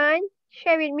 everyone?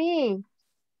 Share with me.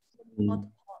 Hot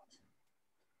pot.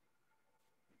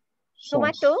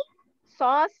 Tomato,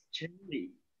 sauce,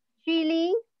 Chili.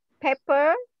 chili,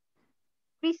 pepper,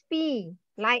 crispy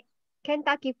like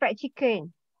Kentucky Fried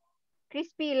Chicken,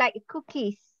 crispy like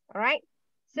cookies. All right.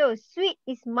 So sweet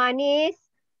is manis,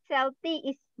 salty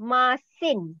is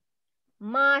masin,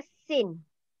 masin.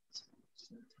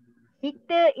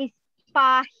 Bitter is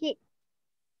pahit,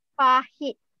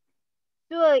 pahit.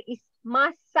 Sour is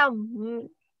masam,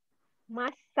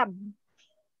 masam.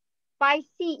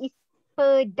 Spicy is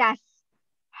pedas.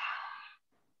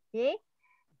 Okay.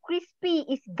 Crispy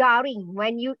is garing.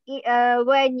 When you eat,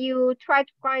 when you try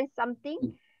to crunch something,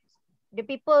 the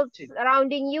people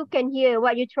surrounding you can hear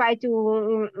what you try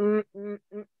to.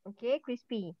 Okay,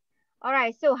 crispy. All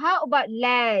right. So how about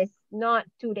less? Not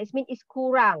two. That means it's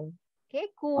kurang. Okay,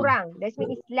 kurang. That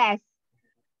means it's less.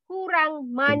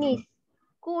 Kurang manis.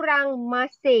 Kurang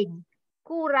masin.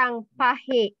 Kurang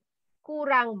pahit.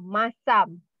 Kurang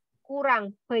masam.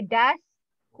 Kurang pedas.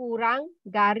 Kurang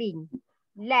garing.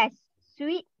 Less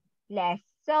sweet, less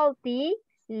salty,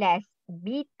 less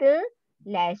bitter,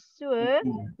 less sour,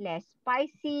 less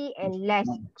spicy, and less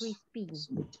crispy.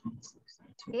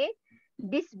 Okay,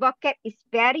 this vocab is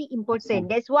very important.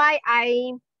 That's why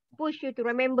I push you to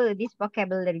remember this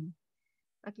vocabulary.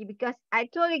 Okay, because I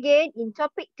told again in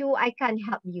topic 2, I can't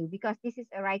help you because this is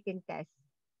a written test.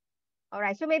 All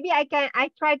right, so maybe I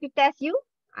try to test you.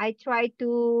 I try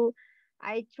to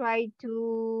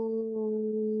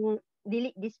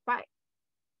delete this part.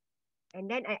 And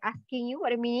then I asking you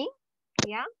what the meaning.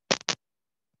 Yeah.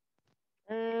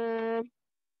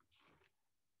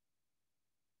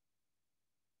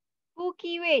 Who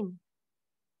Kiwin?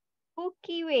 Who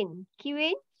Kiwin?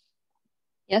 Kiwin?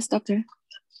 Yes, doctor.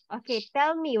 Okay,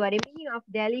 tell me what the meaning of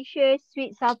delicious,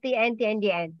 sweet, salty, and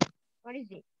TNDN. What is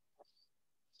it?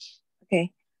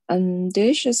 Okay.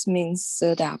 Delicious means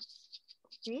sedap.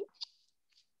 Sweet?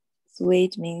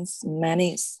 Sweet means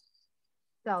manis.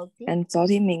 Salty? And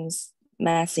salty means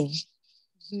masin.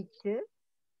 Bitter?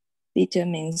 Bitter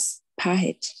means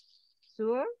pahit.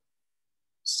 Sour?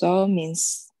 Sour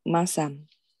means masam.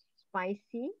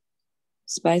 Spicy?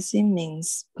 Spicy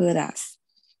means pedas.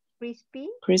 Crispy?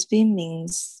 Crispy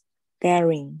means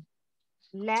garing.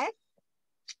 Less?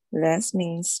 Less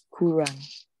means kurang.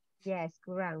 Yes,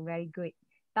 kurang. Very good.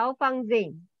 Tau Fang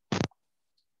Zin.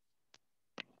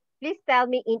 Please tell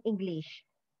me in English.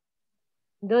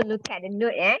 Don't look at the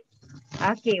note, eh?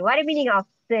 Okay, what the meaning of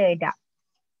sedap?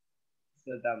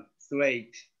 Sedap.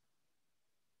 Sweet.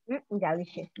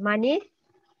 Delicious. Manis?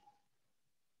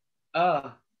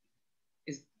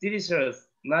 It's delicious.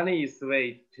 Money is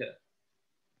sweet.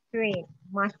 Sweet.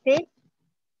 Masin?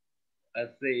 I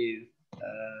see.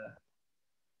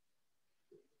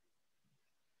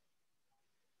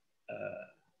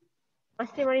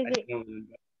 Austin, what is I it? don't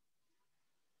remember.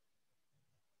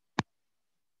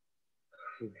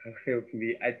 Help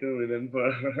me, I don't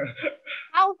remember.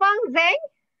 Tao Fang Zeng?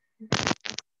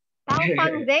 Tao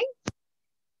Fang Zeng?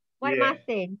 What Yeah.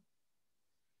 Martin?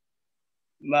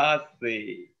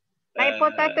 Mercy. Like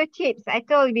potato chips, I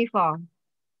told you before.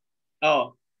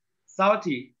 Oh,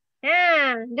 salty.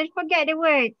 Don't forget the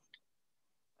words.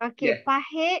 Okay, Yeah.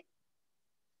 pahit,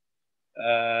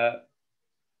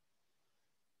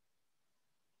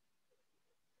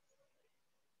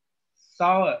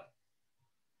 Sour.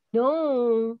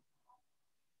 no.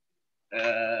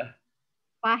 Uh,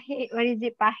 Pahit, what is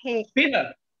it? Pahit.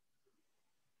 bitter.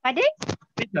 Pardon?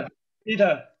 Bitter.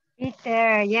 Bitter.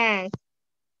 Bitter, yes.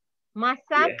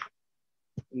 Masam,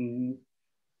 Yeah.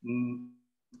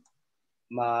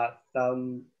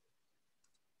 Masam.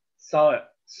 Sour.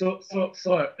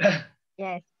 Sour.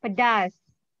 yes. Pedas,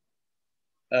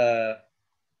 uh,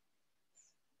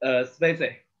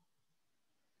 spicy.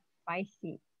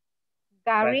 spicy.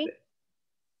 Garing,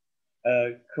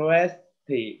 Spicy.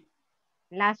 Crispy.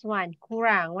 last one.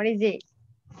 Kurang, what is it?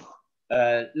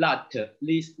 Lot.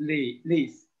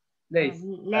 Less.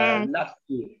 Less. Not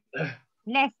good.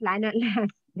 Less lah, not less.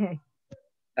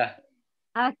 Uh,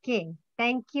 Okay,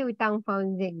 thank you, Tang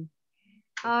Fang Zeng.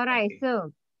 All right, okay.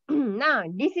 so now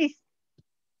this is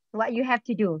what you have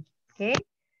to do. Okay,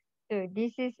 so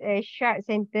this is a short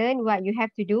sentence. What you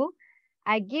have to do,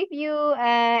 I give you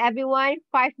everyone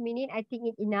 5 minutes. I think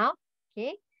it's enough.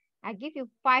 Okay, I give you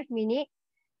 5 minutes.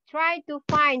 Try to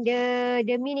find the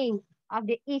meaning of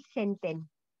the each sentence.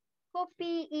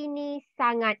 Kopi ini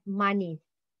sangat manis.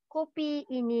 Kopi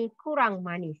ini kurang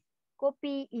manis.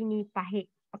 Kopi ini pahit.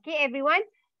 Okay, everyone,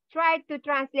 try to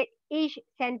translate each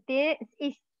sentence.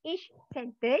 Each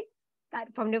sentence start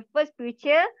from the first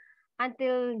picture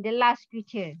until the last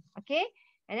picture. Okay,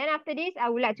 and then after this,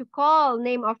 I would like to call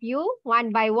name of you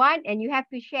one by one, and you have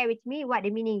to share with me what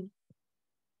the meaning.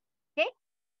 Okay.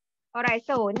 All right.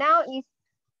 So now it's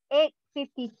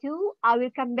 8:52. I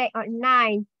will come back at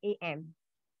 9 a.m.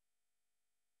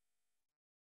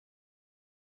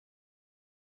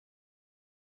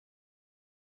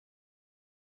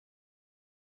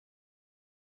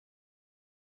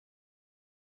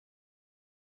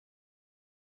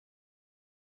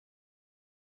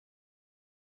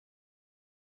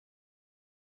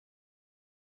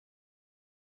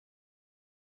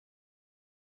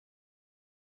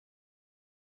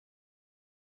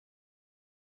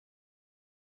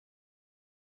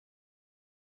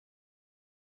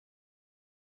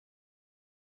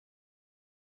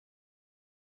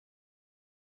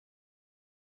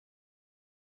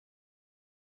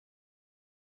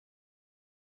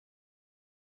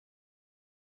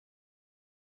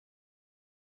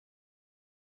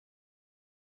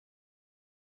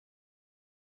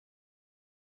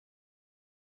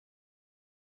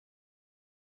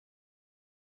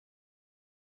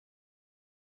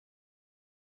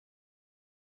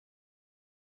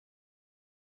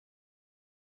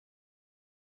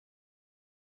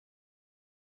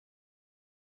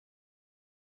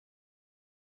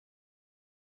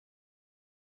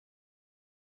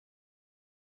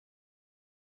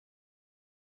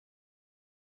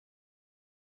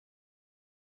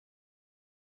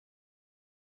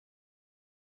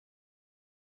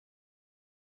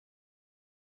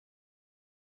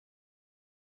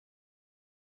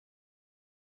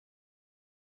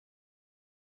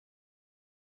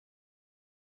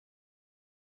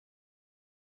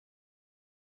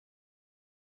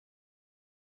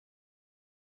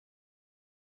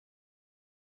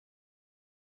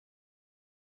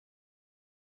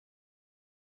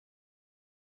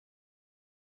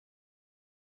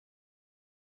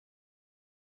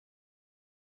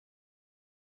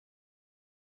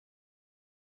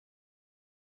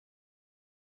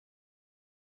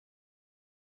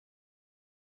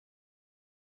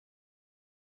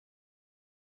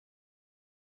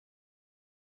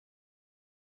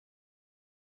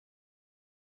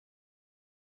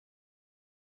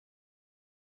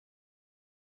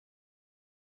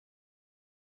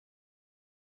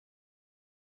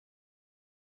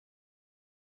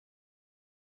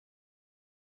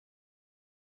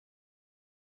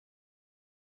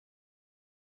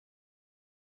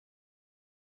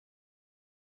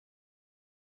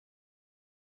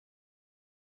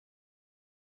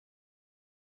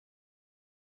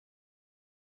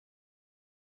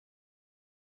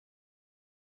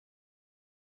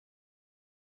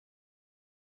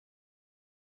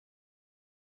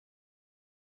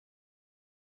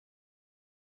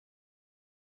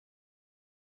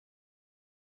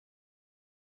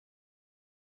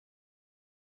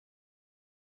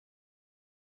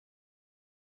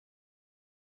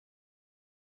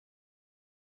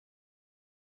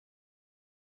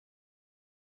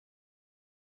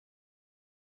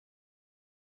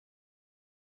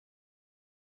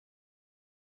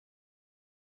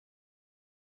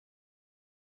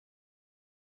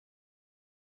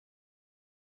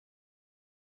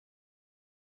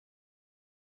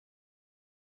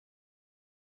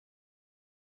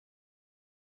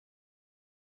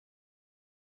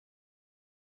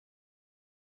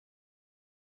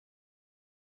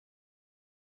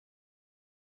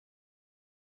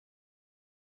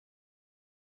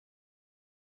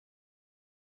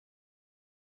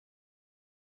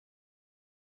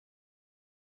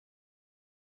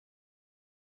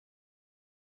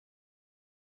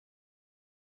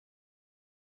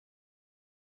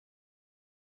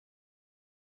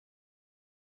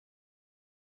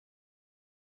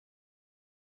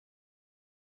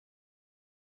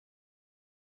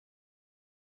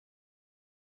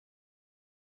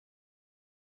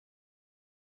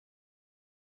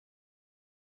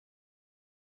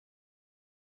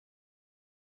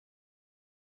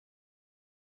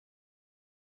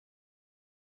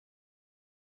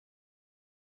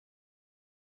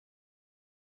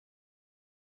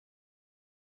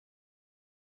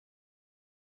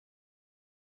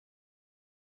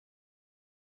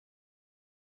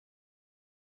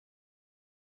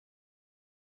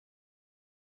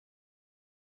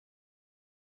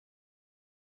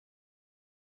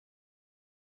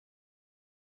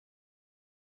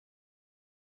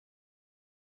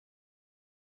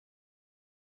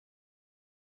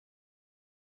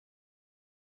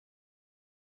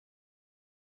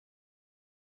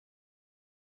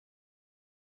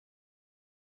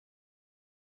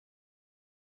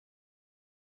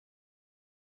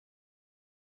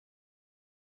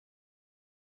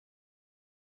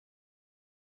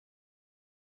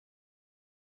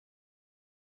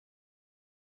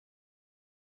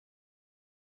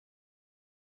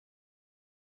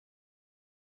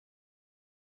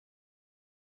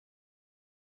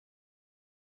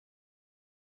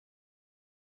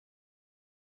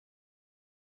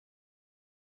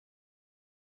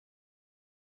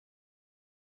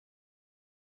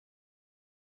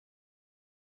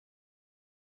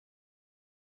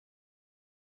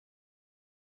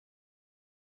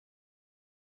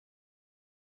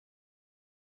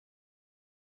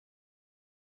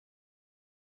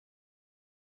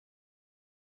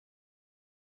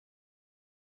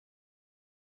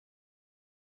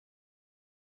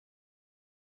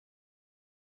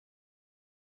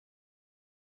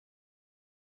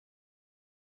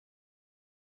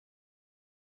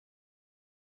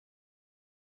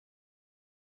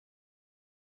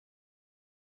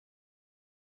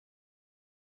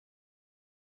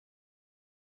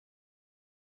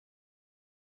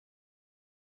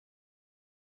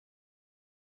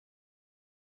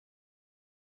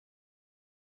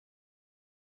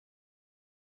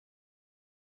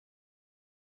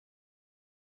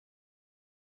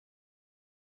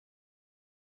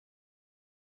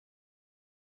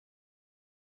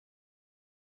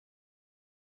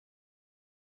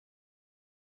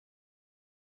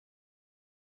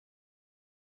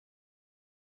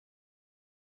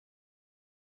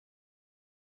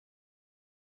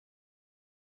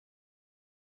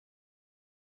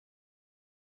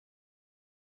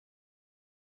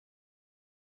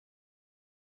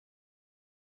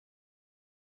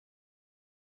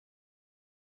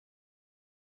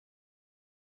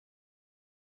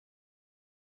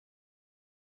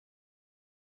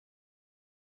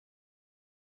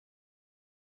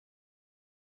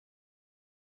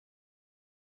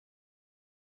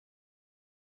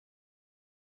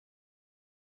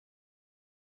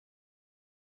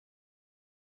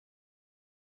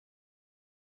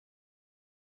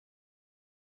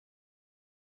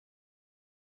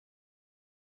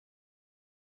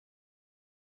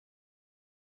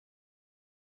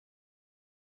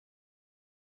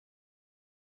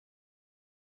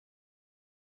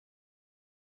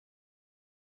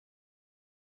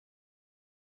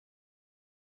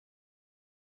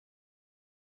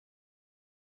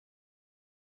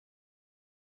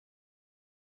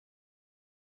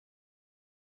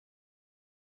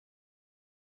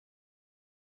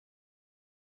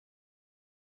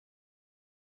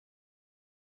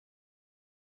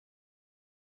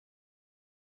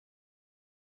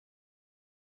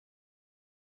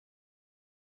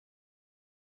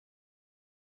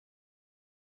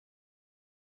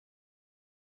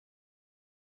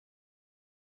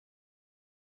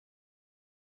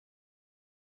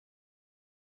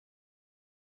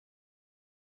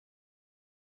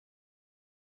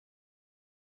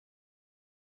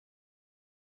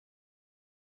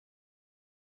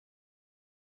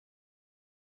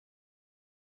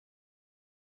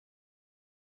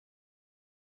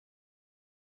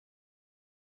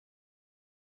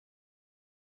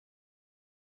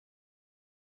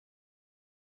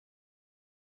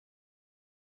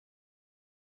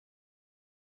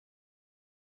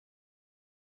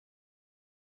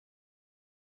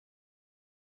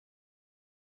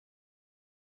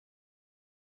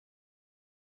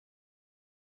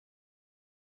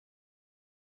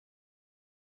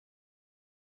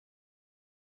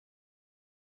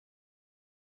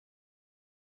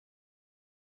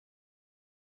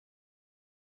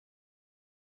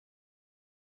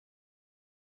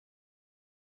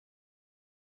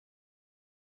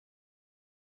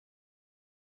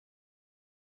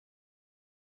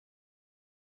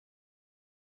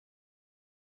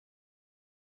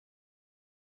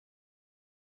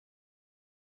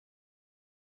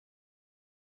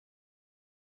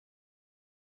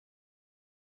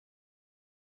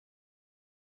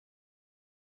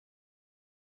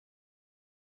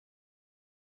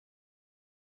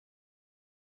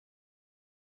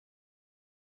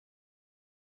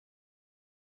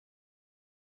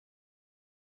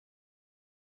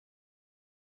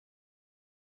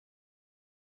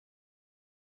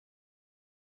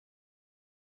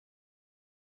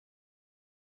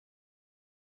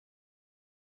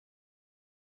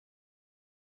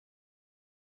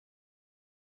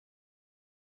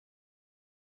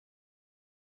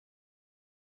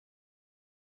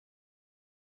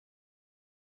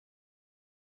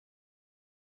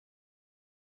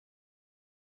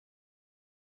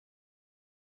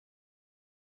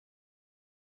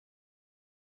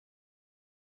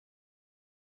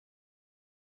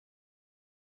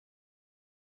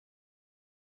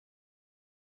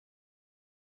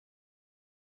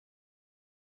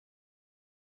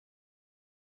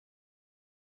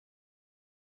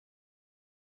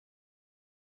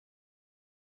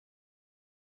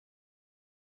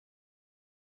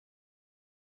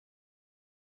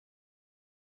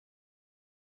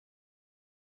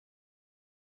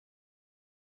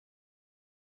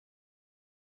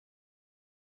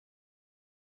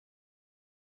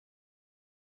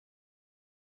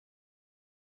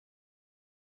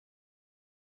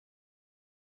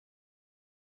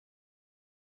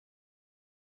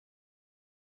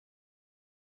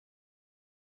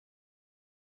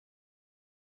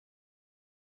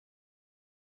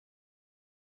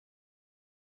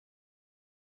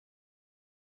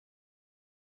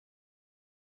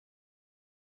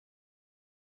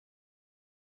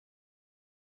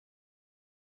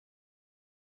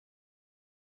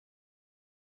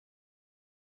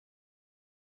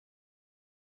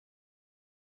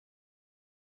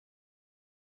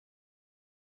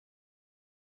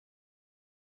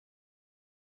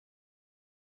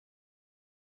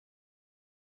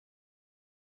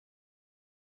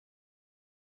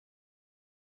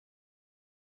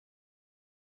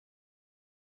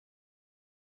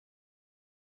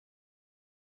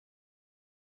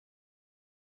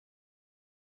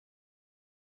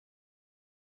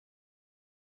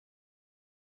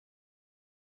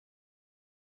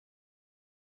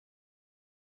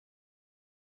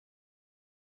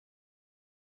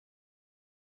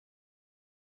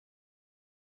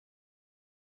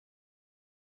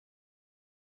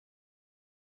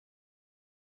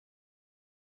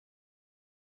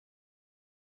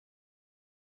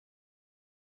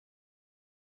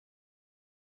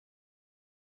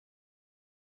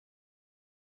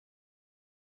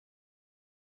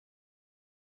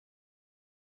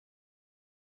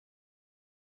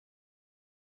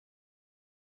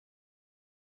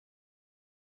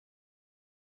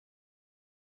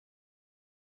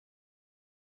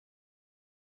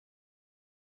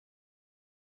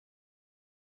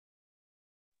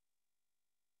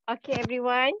 Okay,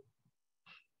 everyone.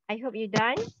 I hope you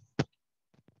done.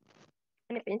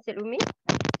 Mana pensel Umi?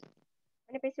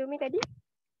 Mana pensel Umi tadi?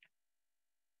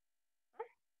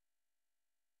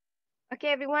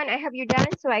 Okay, everyone. I hope you done.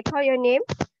 So I call your name.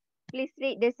 Please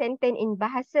read the sentence in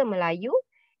Bahasa Melayu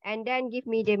and then give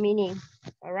me the meaning.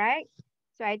 Alright?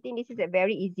 So I think this is a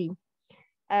very easy.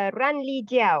 Ran Li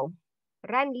Jiao.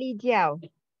 Ran Li Jiao.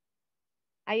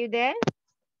 Are you there?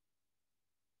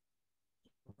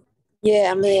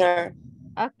 Yeah, I'm here.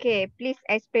 Okay, please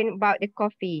explain about the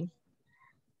coffee.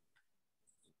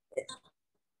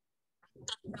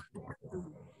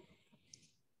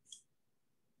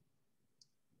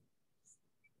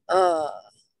 Uh,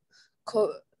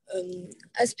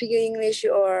 I speak English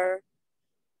or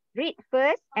Read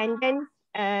first and then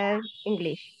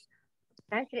English.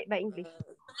 Translate by English.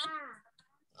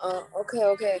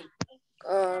 okay.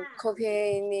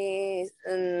 Coffee ni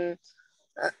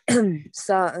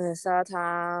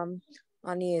사탕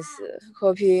아니스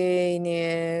커피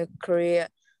니 Korea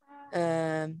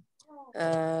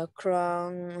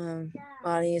크랑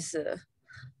아니스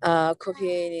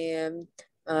커피 니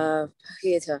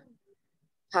파케트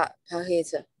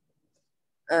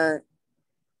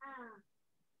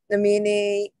the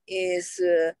meaning is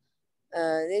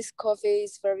this coffee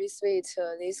is very sweet.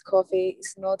 This coffee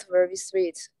is not very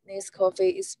sweet. This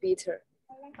coffee is bitter.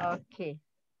 Okay.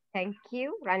 Thank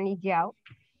you, Ran Li Jiao.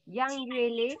 Yang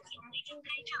Yuele.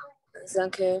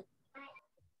 Thank you.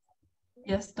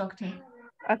 Yes, doctor.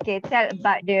 Okay, tell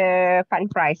about the fun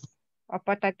prize or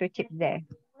potato chips there.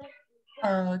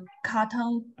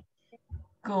 Kacang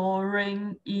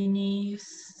goreng ini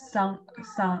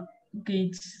sangat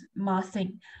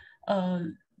masing.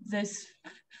 This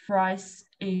fries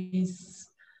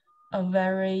is a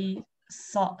very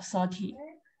salty.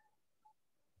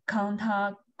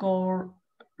 Kacang goreng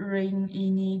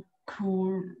ini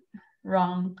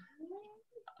kurang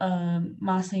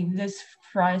masing. This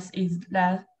fries is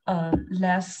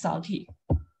less salty.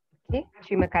 Okay,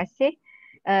 terima kasih.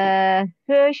 He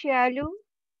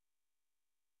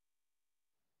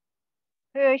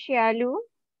Xialu.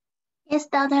 Yes,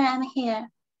 doctor, I'm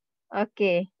here.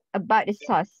 Okay, about the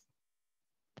sauce.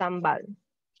 Sambal.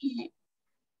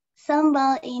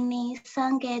 Sambal ini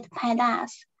sangat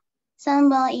pedas.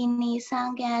 Sambal ini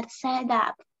sangat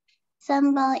sedap.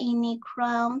 Sambal ini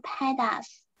kurang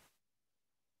pedas.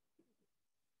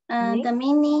 The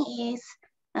meaning is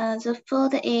the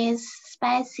food is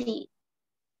spicy.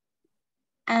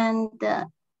 And the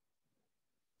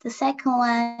second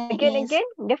one Again.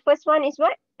 The first one is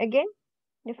what? Again?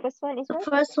 The first one is what? The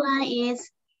first one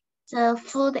is the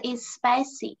food is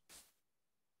spicy.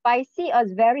 Spicy or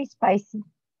very spicy?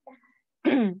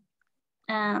 Very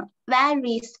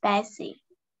spicy.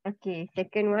 Okay,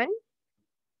 second one?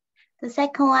 The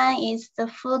second one is the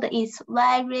food is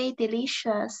very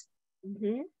delicious.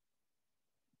 Mm-hmm.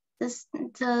 The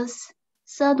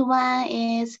third one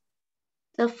is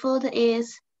the food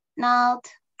is not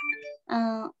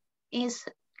is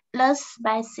less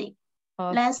spicy.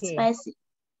 Okay. Less spicy.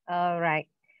 All right.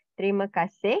 Terima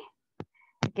kasih.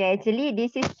 Okay, actually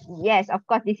this is, yes, of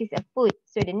course this is a food.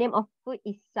 So the name of food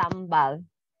is sambal.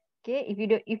 Okay, if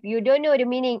you don't know the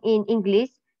meaning in English,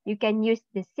 you can use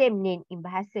the same name in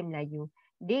Bahasa Melayu.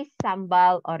 This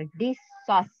sambal or this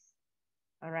sauce.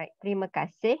 All right, terima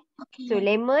kasih. Okay. So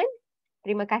lemon,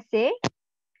 terima kasih.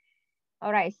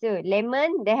 Alright, so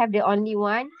lemon, they have the only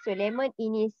one. So lemon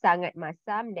ini sangat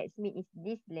masam. That means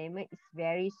this lemon is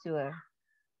very sour.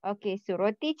 Okay, so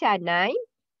roti canai,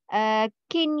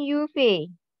 kin yu fei.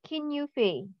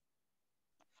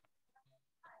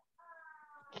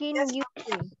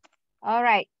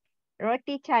 Alright,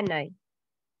 roti canai.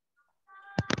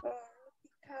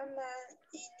 Roti canai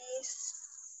ini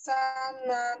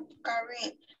sangat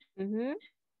garing.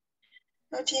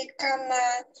 Roti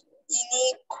canai ini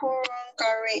kurang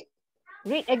garing.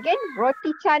 Read again,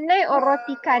 roti canai or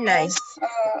roti canai?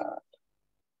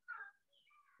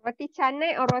 Roti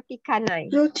canai or roti canai?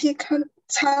 Roti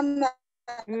canai.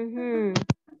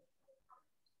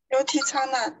 Roti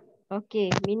canai. Okay,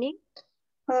 meaning?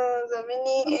 The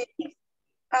meaning is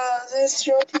this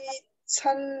roti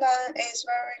canai is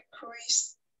very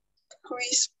crisp.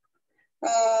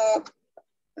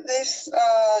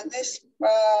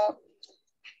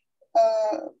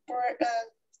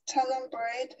 Canai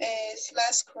bread is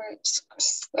less crisp.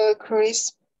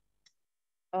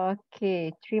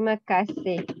 Okay, terima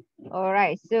kasih.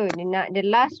 Alright, so the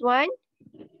last one.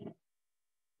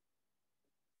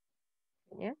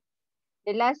 Yeah.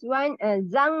 The last one,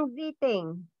 Zhang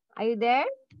Ziteng. Are you there?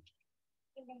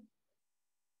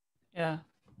 Yeah.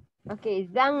 Okay,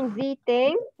 Zhang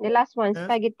Ziteng. The last one,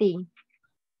 spaghetti.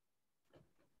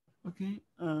 Okay.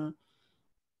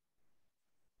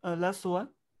 Last one.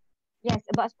 Yes,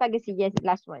 about spaghetti. Yes,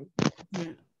 last one.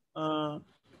 Okay.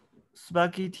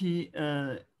 Spaghetti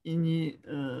ini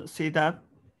setup.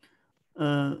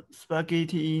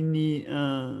 Spaghetti ini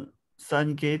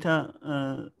sanigeta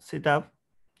setup.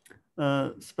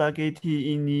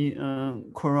 Spaghetti ini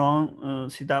Korean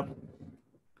setup.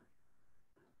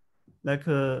 Like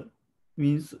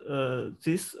means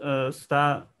this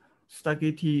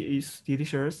spaghetti is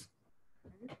delicious.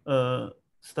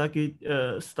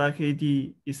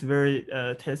 Spaghetti is very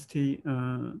tasty.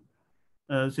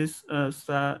 This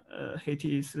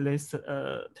spaghetti is less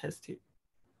tasty.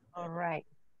 All right.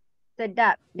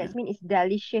 Sedap. That means it's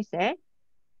delicious, eh?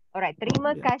 All right.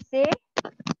 Terima kasih.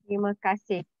 Terima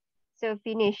kasih. So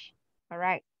finish. All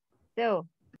right. So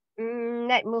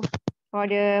let's move for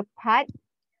the part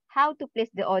how to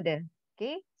place the order.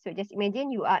 Okay. So just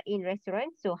imagine you are in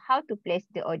restaurant. So how to place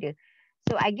the order.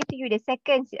 So I give to you the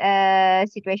second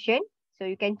situation. So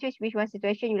you can choose which one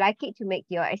situation you like it to make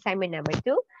your assignment number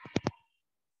 2.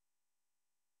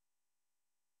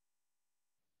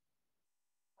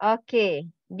 Okay.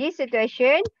 This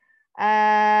situation,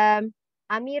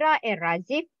 Amira and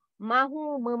Razif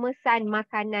mahu memesan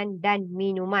makanan dan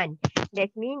minuman.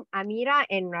 That means Amira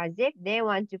and Razif, they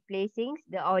want to place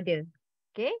the order.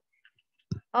 Okay.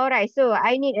 Alright. So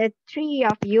I need 3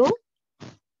 of you.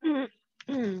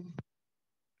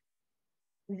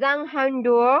 Zhang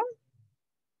Hando.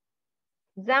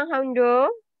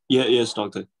 Yes,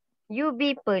 doctor. You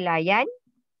be pelayan.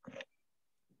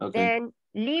 Okay. Then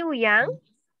Liu Yang.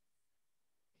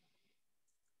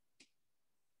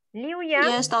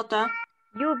 Yes, doctor.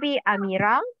 You be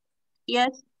Amira.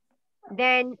 Yes.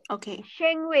 Then Okay.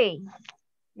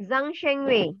 Zhang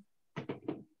Shengwei.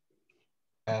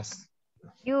 Yes.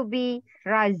 You be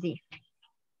Razif.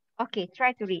 Okay,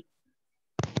 try to read.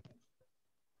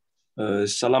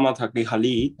 Selamat pagi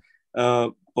hari.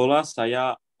 Boleh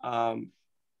saya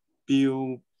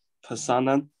ambil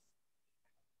pesanan?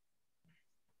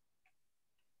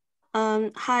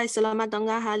 Hai, selamat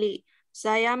tengah hari.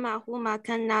 Saya mahu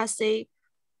makan nasi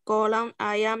goreng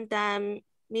ayam dan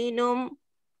minum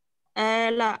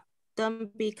air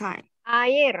tembikai.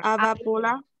 Air. Apa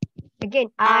pula?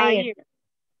 Again, air.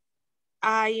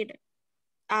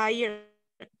 Air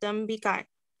tembikai.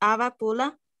 Apa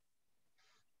pula?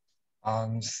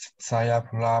 Saya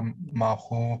pula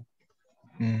mahu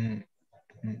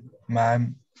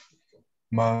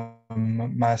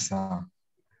memasak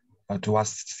 2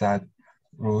 set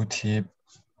roti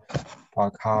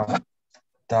bakar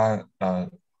dan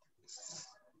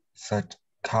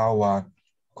sekawan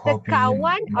kopi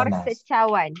Sekawan or panas.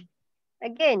 secawan?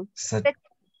 Again. Secawan?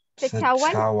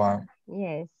 Secawan.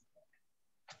 Yes.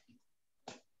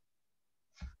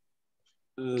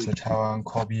 Secawan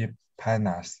kopi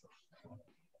panas.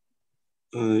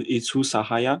 Itu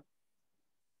sahaya?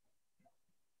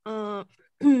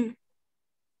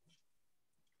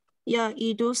 Ya,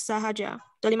 itu sahaja.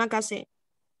 Terima kasih.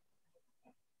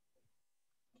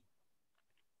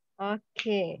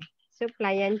 Okay. So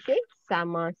pelayan C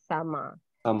sama-sama.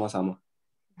 Sama-sama.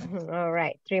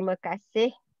 Alright. Terima kasih.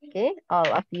 Okay, all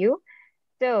of you.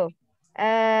 So,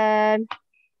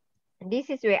 this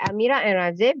is where Amira and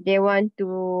Razif, they want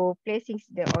to placing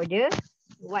the order.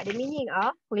 What the meaning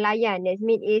of pelayan? That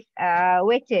means is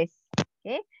waiters.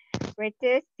 Okay.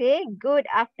 Waiters say good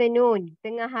afternoon.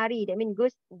 Tengah hari. That means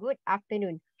good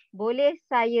afternoon. Boleh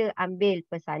saya ambil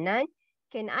pesanan?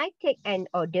 Can I take an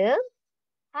order?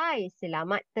 Hai,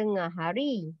 selamat tengah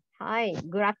hari. Hi,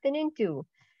 good afternoon too.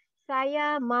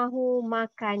 Saya mahu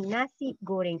makan nasi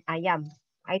goreng ayam.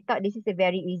 I thought this is a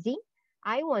very easy.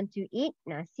 I want to eat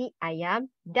nasi ayam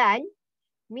dan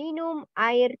minum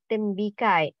air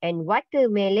tembikai and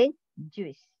watermelon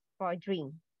juice for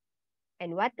drink.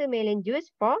 And watermelon juice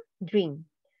for drink.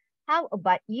 How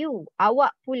about you?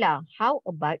 Awak pula. How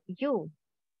about you?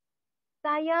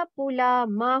 Saya pula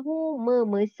mahu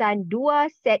memesan 2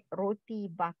 set roti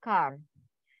bakar.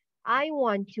 I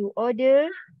want to order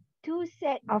 2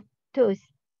 set of toast.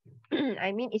 I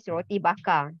mean it's roti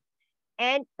bakar.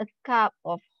 And a cup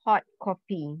of hot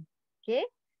coffee. Okay.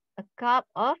 A cup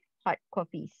of hot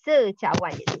coffee.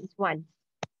 Secawan. It is 1.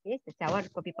 Okay. Secawan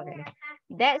kopi pangalan.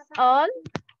 That's all.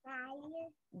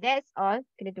 That's all.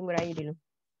 Kena tunggu raya dulu.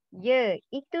 Ya,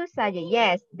 itu saja.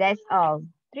 Yes, that's all.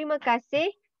 Terima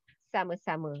kasih.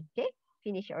 Sama-sama. Okay.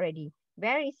 Finish already.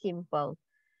 Very simple.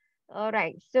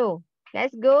 Alright. So,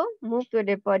 let's go. Move to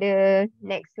for the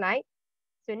next slide.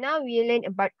 So now we learn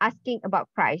about asking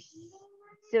about price.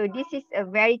 So this is a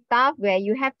very tough where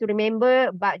you have to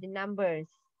remember about the numbers.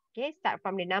 Okay, start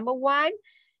from the number 1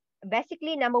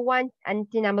 basically number 1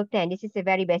 until number 10. This is a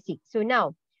very basic. So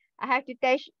now I have to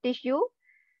teach you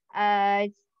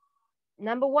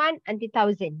number 1 until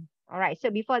 1,000. All right.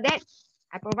 So before that,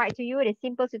 I provide to you the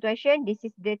simple situation. This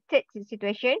is the third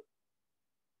situation.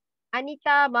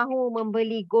 Anita mahu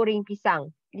membeli goreng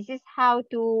pisang. This is how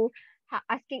to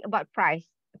asking about price.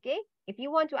 Okay. If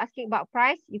you want to asking about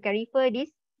price, you can refer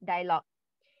this dialogue.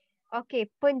 Okay.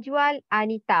 Penjual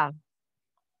Anita.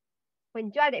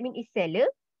 Penjual, that means is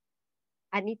seller.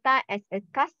 Anita as a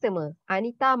customer.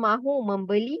 Anita mahu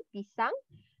membeli pisang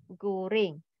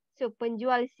goreng. So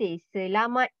penjual say,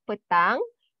 selamat petang.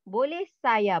 Boleh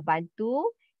saya bantu?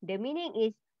 The meaning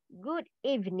is, good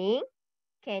evening.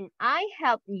 Can I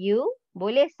help you?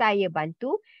 Boleh saya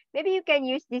bantu? Maybe you can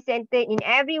use this sentence in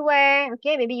everywhere.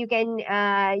 Okay, maybe you can,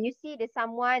 you see the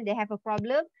someone, they have a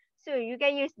problem. So you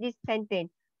can use this sentence.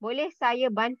 Boleh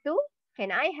saya bantu? Can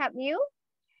I help you?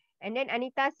 And then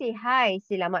Anita say, hi,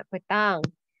 selamat petang.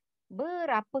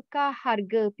 Berapakah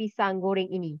harga pisang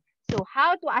goreng ini? So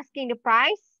how to asking the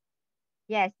price?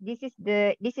 Yes, this is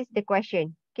the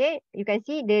question. Okay, you can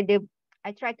see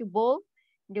I try to bold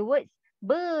the words.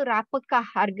 Berapakah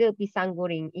harga pisang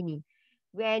goreng ini?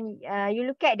 When you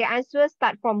look at the answer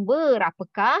start from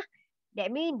berapakah,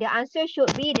 that means the answer should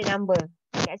be the number.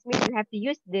 That means you have to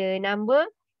use the number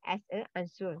as an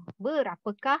answer.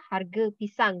 Berapakah harga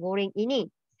pisang goreng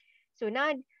ini? So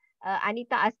now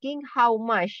Anita asking how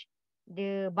much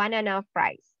the banana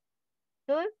price.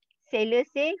 So seller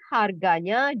say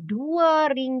harganya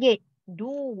RM2.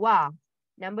 2.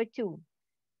 Number 2.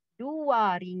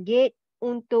 RM2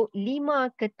 untuk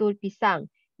 5 ketul pisang.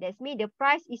 That's mean the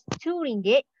price is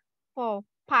RM2 for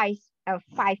 5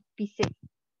 pieces.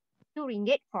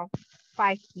 RM2 for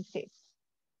 5 pieces.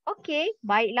 Okay,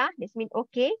 baiklah. That mean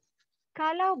okay.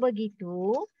 Kalau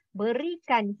begitu,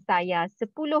 berikan saya 10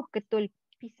 ketul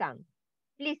pisang.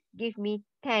 Please give me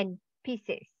 10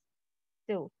 pieces.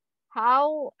 So,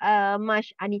 how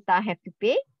much Anita have to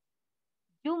pay?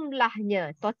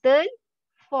 Jumlahnya total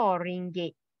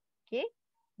RM4. Okay.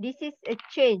 This is a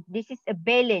change. This is a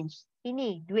balance.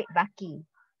 Ini duit baki.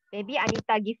 Maybe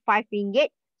Anita give RM5.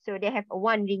 So, they have a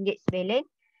RM1 balance.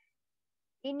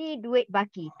 Ini duit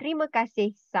baki. Terima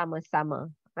kasih sama-sama.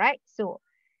 Right? So,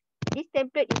 this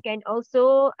template you can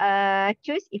also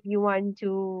choose if you want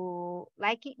to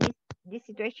like it, this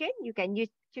situation, you can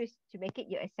choose to make it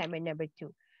your assignment number 2.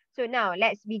 So now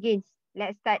let's begin.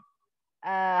 Let's start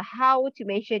how to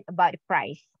mention about the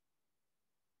price.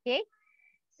 Okay.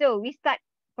 So we start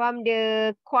from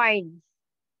the coins.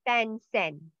 10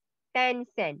 cent. 10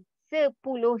 cent. 10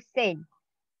 sen.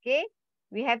 Okay.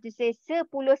 We have to say 10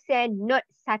 sen, not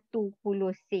 10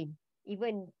 sen.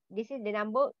 Even this is the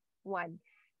number 1.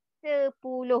 10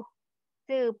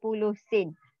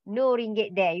 sen. No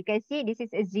ringgit there. You can see this is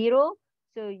a 0.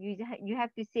 So you have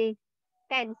to say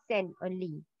 10 cent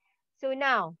only. So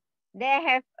now they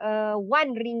have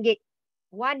RM1.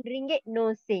 RM1,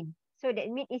 no sen. So that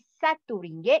means it's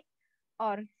RM1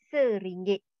 or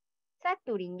RM1.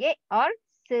 RM1 or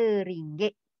RM1.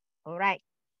 Alright.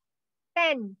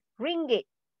 10 ringgit.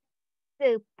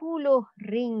 10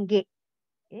 ringgit.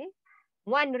 Okay.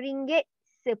 RM1,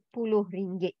 10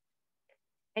 ringgit.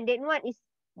 And then one is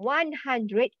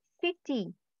 150.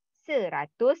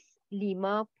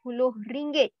 150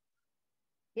 ringgit.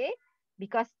 Okay.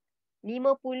 Because 50,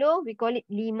 we call it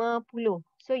 50.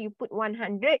 So you put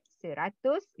 100,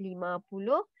 150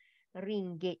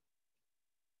 ringgit.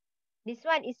 This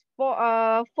one is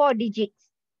for 4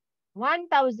 digits.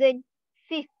 1,500.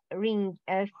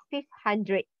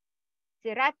 1,500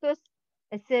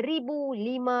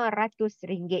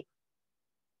 ringgit.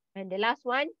 And the last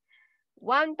one,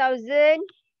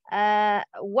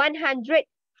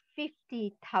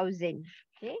 150,000.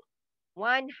 Okay,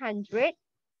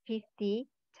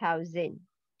 150,000.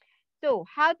 So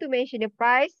how to mention the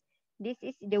price? This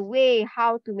is the way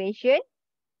how to mention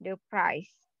the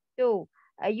price. So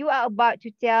you are about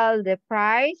to tell the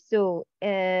price. So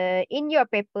in your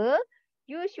paper,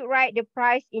 you should write the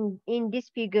price in this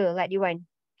figure like you want.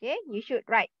 Okay, you should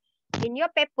write in your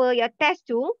paper, your test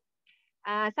too.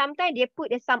 Sometimes they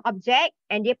put some object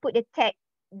and they put the tag,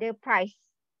 the price.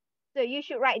 So you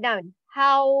should write down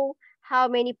how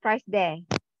many price there.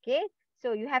 Okay,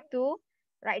 so you have to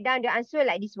write down the answer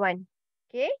like this one.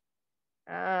 Okay,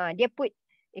 they put,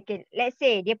 okay, let's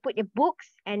say they put the books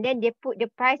and then they put the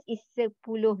price is 10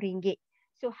 ringgit.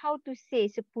 So how to say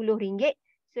 10 ringgit?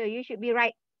 So you should be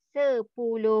right 10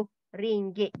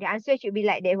 ringgit. The answer should be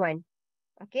like that one.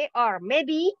 Okay, or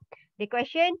maybe the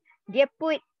question they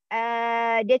put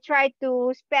they try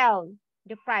to spell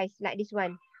the price like this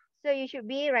one. So you should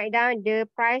be write down the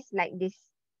price like this.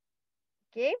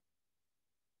 Okay.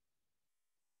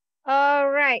 All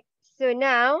right. So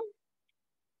now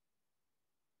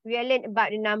we are learn about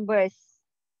the numbers.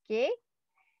 Okay.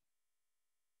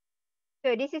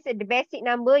 So this is the basic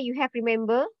number you have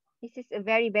remember. This is a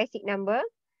very basic number.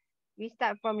 We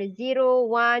start from the 0,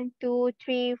 1, 2,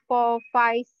 3, 4,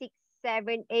 5, 6,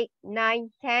 7, 8,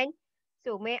 9, 10.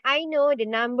 So may I know the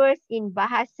numbers in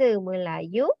Bahasa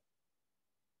Melayu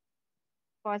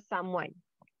for someone?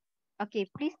 Okay,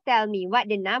 please tell me what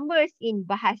the numbers in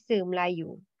Bahasa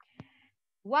Melayu.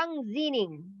 Wang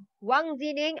Zining. Wang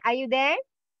Zining, are you there?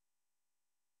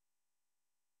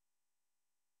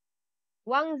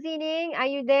 Wang Zining, are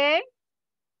you there?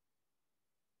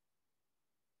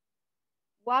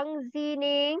 Wang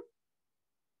Zining.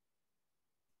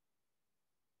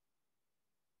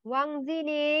 Wang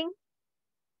Zining.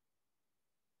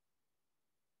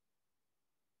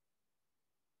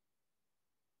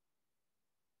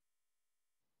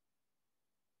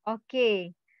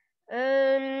 Okay.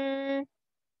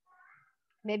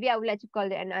 Maybe I would like to call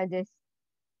it an others.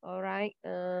 All right.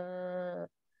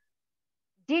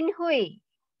 Jin Hui.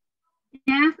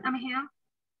 Yes, I'm here.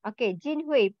 Okay, Jin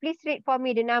Hui, please read for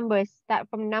me the numbers. Start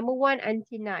from number 1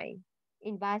 until 9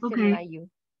 in Bahasa Okay. Melayu.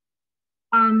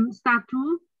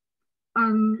 Satu,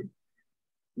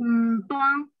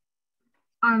 dua,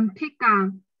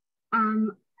 tiga,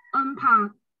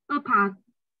 empat,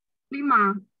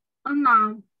 lima,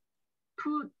 enam,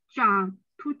 tujuh,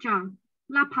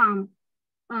 lapan,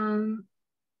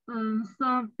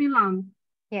 sembilan.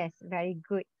 Yes, very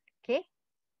good. Okay.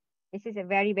 This is a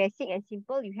very basic and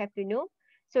simple. You have to know.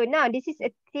 So now this is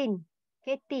a tin.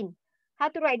 Okay, tin. How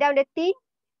to write down the tin?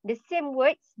 The same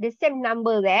words, the same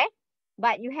number there.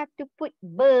 But you have to put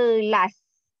belas.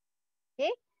 Okay.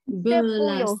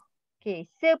 Belas. 10. Okay.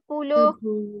 10,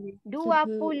 20, 30,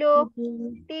 40,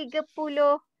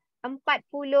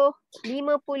 50,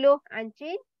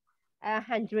 until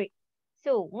 100.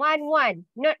 So 11,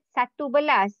 not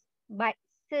 11, but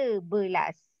 11.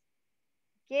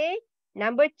 Okay.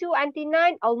 Number 2 until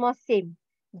 9, almost same.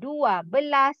 12,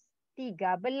 13.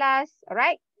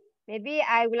 Alright. Maybe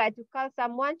I would like to call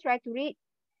someone, try to read.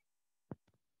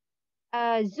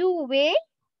 Zuwe.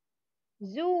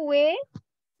 Zuwe.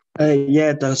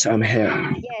 Yeah, that's I'm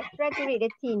here. Yes, try to read the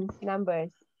teens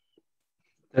numbers.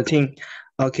 13.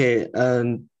 Okay,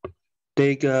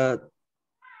 tiga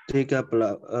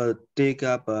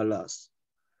belas.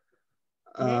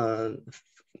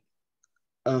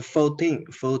 14.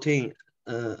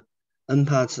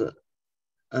 Empat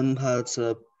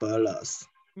belas.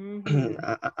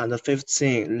 And 15.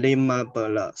 15.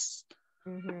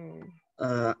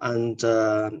 And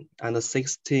 16.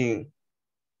 16.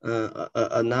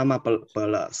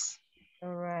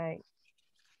 All right.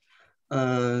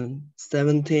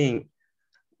 17.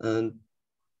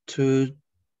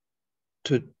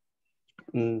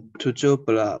 Tujuh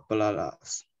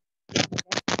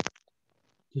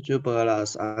belas.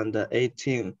 17 and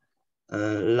 18.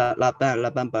 18.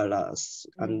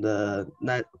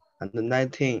 And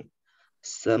 19.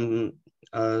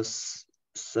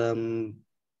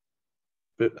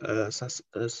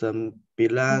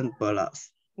 Sembilan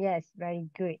belas. Yes, very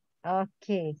good.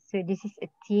 Okay, so this is a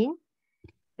teen.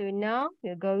 So now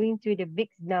we're going to the big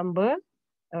number.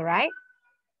 All right.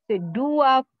 So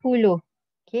 20.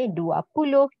 Okay,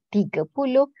 20, 30,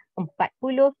 40, 50.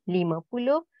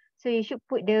 So you should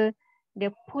put the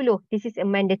puluh. This is a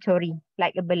mandatory,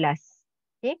 like a belas.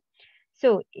 Okay.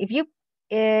 So if you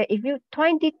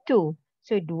 22,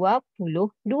 so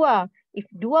 22. If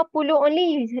 20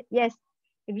 only, yes.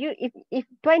 If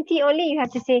 20 only, you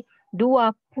have to say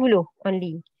 20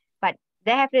 only. But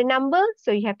they have the number,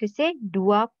 so you have to say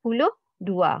 22.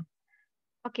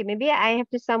 Okay, maybe I have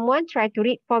to someone try to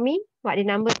read for me what the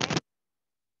number.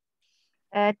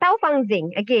 Tao Fang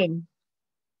Zing again.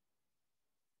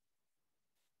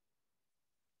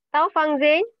 Tao Fang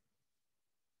Zing.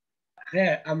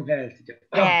 Here, I'm here.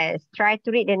 Yes, try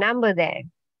to read the number there.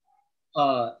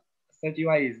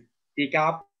 31 is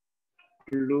 31.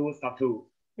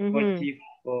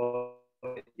 44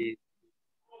 is 40.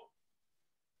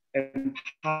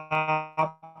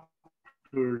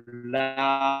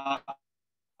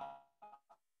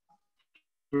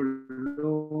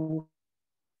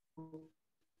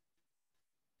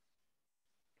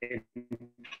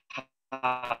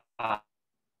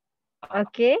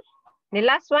 Okay, the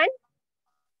last one.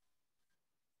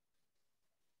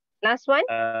 Last one.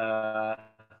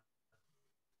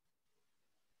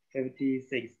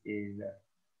 76 is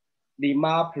 50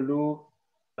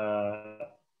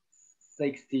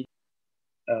 60.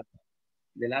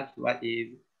 The last one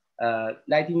is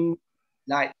 19.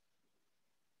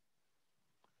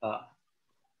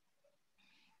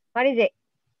 What is it?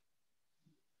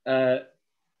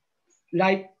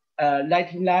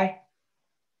 Lighting light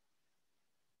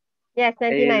Yes,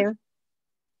 99.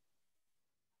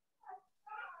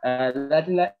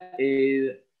 lighting light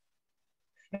is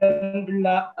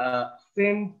 99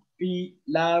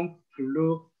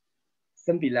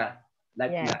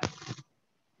 lighting Yes. light.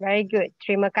 Very good.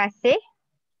 Terima kasih.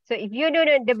 So if you don't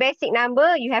know the basic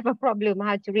number, you have a problem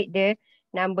how to read the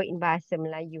number in bahasa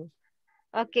Melayu.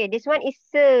 Okay, this one is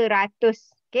 100.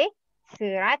 Okay,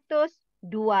 100,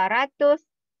 200,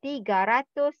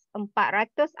 300,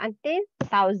 400 until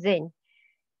 1000.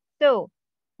 So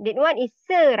that one is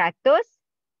 100,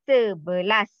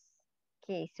 11.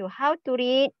 Okay, so how to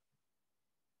read?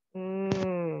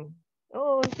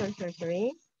 Oh,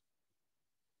 sorry.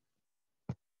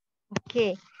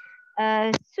 Okay,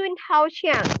 Sun Hao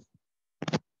Chiang.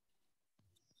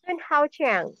 Sun Hao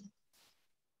Chiang.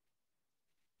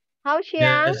 Hao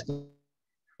Chiang. Yes,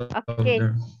 Okay,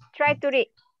 doctor. try to read.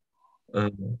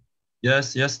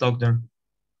 Yes, doctor.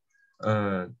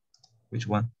 Which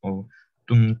one? Oh,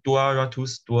 200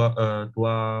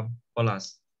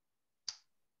 dollars.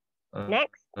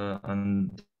 Next.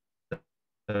 And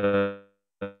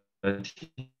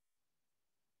 323.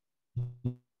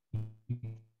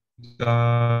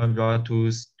 401,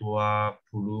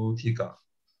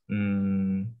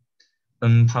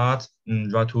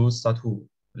 550,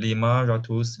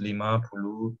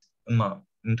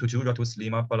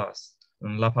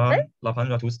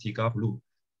 750, 830.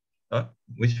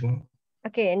 Which one?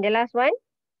 Okay, and the last one?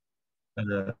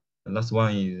 The last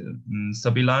one is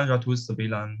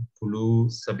 999.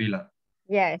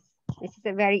 Yes, this is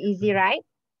a very easy, right?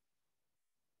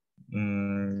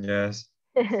 Yes.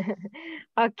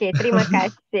 Okay, terima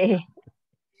kasih.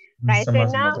 Right, so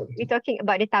Sama-sama, now dokter. we're talking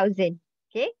about the 1000.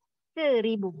 Okay,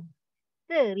 1000,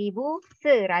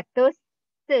 1110.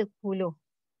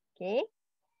 Okay,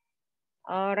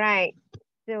 alright.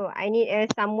 So I need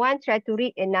someone try to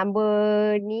read a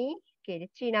number ni. Okay, the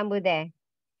 3 number there.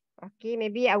 Okay,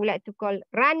 maybe I would like to call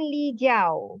Ran Li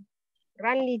Jiao.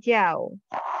 Ran Li Jiao.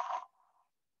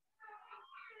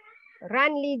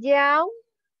 Ran Li Jiao.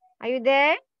 Are you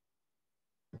there?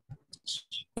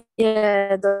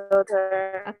 Yeah,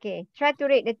 doctor. Okay, try to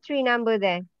read the 3 number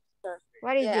there.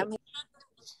 What is it?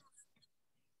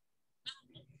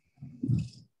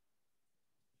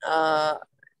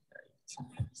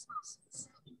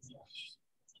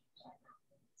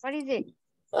 What is it?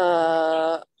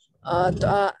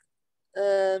 2100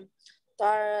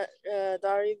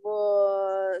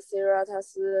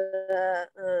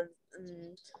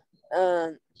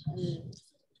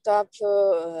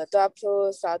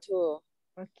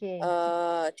 Okay.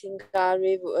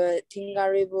 tingga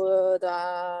ribu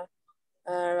da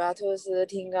ratus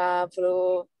tingga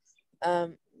puluh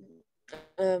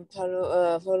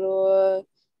puluh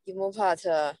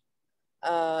 4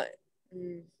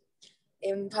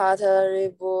 empat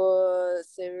ribu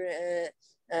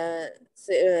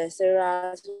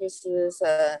seratus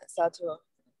satu.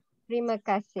 Terima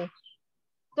kasih.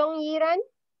 Song Yiran?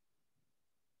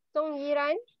 Song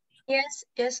Yiran? Yes,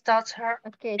 doctor.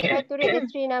 Okay, try to read the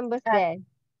 3 numbers there.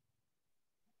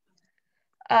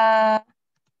 5.257.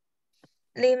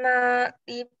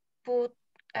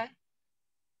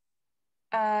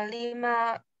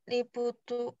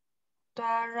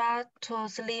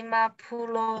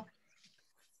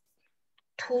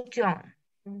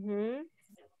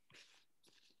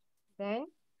 Then?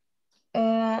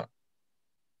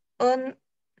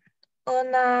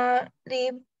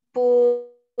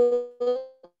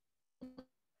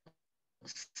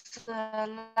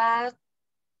 600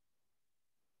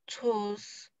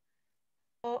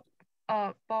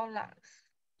 dollars.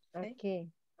 Okay.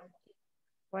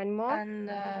 One more.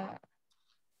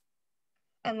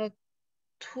 And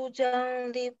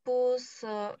 2,000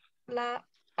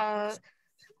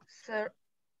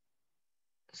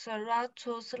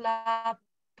 185.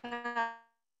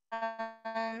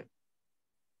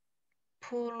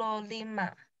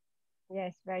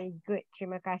 Yes, very good.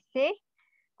 Terima kasih.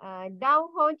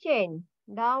 Dao Hong Chen.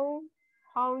 Dao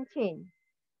Hong Chen.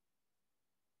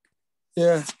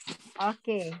 Yeah.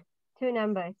 Okay. 2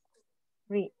 numbers.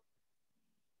 Read.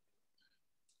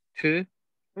 2.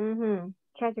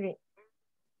 Try to read.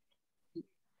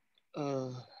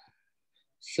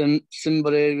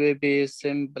 Simple, repeat,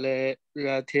 simple,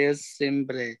 relative,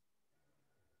 simple.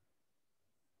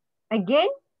 Again?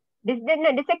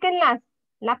 The second last.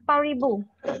 8,000.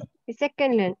 The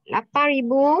second one.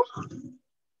 8,000.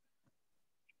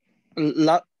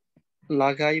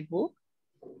 8,000?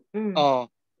 Oh,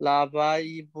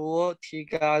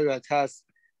 8,300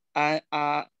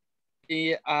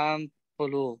 and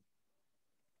 40.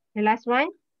 The last one?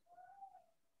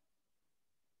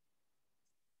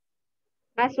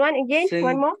 Last one again,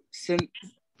 one more.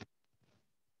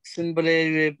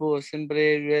 Sembilan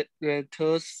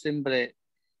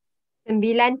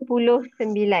 99. Puluh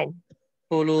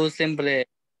sembilan.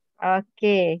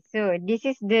 Okay, so this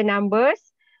is the numbers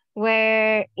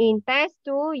where in test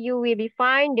 2, you will be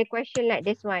find the question like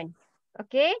this one.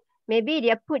 Okay, maybe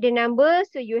they put the number,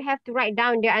 so you have to write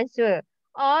down the answer.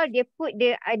 Or they put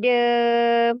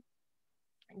the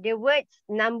words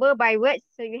number by words,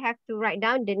 so you have to write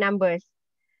down the numbers.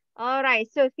 All right,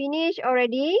 so finish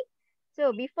already.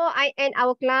 So before I end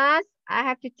our class, I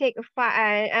have to take 2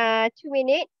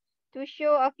 minutes to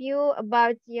show of you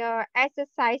about your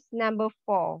exercise number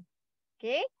 4.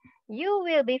 Okay, you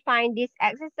will be find this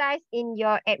exercise in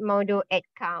your Edmodo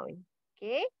account.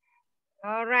 Okay,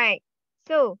 all right.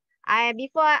 So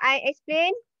before I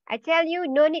explain, I tell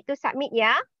you no need to submit,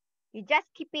 yeah. You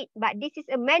just keep it, but this is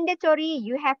a mandatory.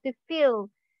 You have to fill.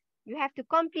 You have to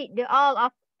complete the all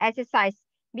of exercise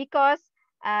because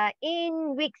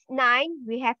in weeks 9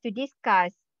 we have to discuss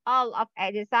all of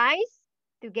exercise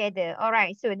together. All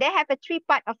right. So they have a 3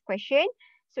 part of question.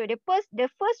 So the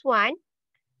first one,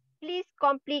 please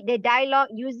complete the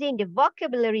dialogue using the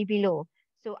vocabulary below.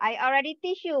 So I already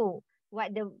teach you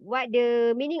what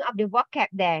the meaning of the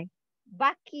vocab there.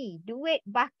 Baki, duit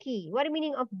baki. What the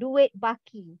meaning of duit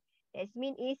baki? That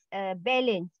mean is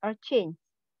balance or change.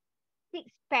 6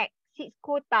 pack, 6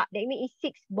 kotak. That mean is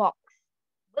 6 box.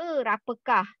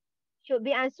 Berapakah? Should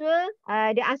be answer.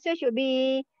 The answer should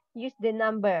be use the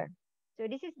number. So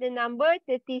this is the number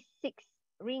 36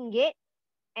 ringgit.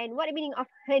 And what the meaning of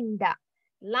hendak?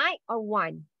 Like or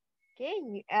want? Okay,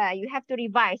 you have to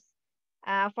revise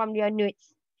from your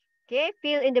notes. Okay,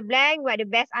 fill in the blank what the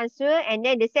best answer. And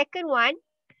then the second one,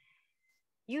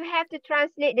 you have to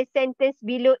translate the sentence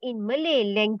below in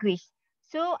Malay language.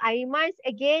 So I remind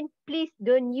again, please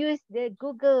don't use the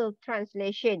Google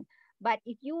translation. But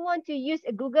if you want to use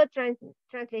a Google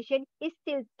translation, it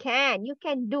still can. You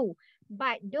can do.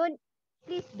 But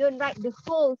please don't write the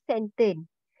whole sentence.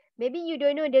 Maybe you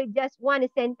don't know the just one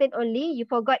sentence only. You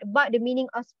forgot about the meaning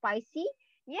of spicy.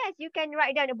 Yes, you can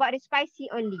write down about the spicy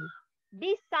only.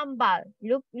 This sambal.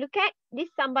 Look at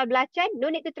this sambal belacan. No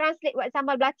need to translate what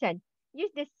sambal belacan. Use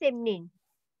the same name.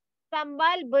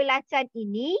 Sambal belacan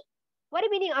ini. What the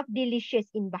meaning of delicious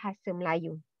in bahasa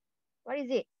Melayu? What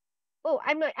is it? Oh,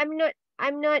 I'm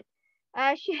not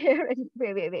sure.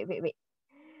 Wait.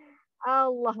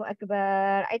 Allahu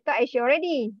Akbar. I thought I sure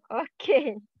already.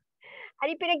 Okay. I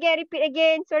repeat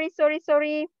again. Sorry.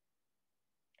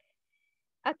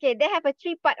 Okay, they have a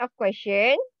 3 part of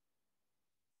question.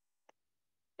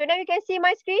 So now you can see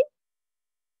my screen.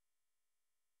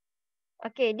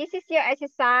 Okay, this is your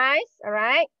exercise. All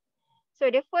right.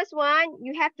 So the first one,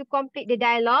 you have to complete the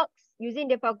dialogues using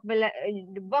the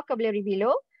vocabulary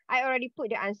below. I already put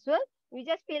the answer. You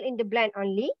just fill in the blank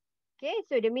only. Okay,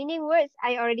 so the meaning words,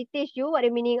 I already teach you what the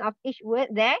meaning of each word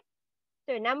there.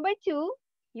 So number 2,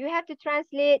 you have to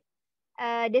translate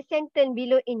the sentence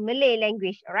below in Malay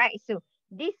language. All right, so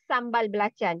this sambal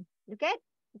belacan. Look at,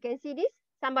 you can see this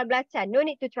sambal belacan. No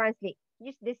need to translate.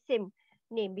 Use the same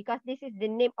name because this is the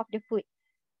name of the food.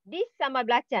 This sambal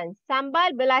belacan.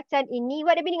 Sambal belacan ini,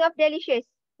 what the meaning of delicious?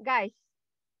 Guys,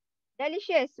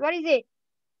 delicious, what is it?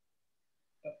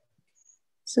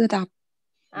 Sedap.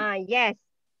 Yes.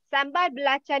 Sambal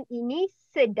belacan ini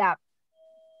sedap.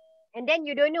 And then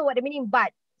you don't know what the meaning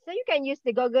but. So you can use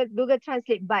the Google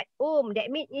Translate but. That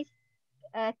means is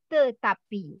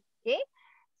tetapi. Okay.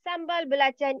 Sambal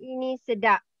belacan ini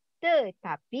sedap.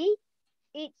 Tetapi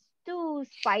it's too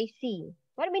spicy.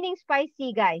 What meaning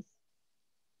spicy, guys?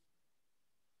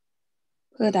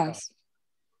 Pedas.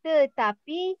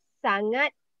 Tetapi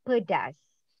sangat pedas.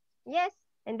 Yes.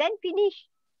 And then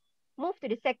finish. Move to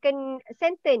the second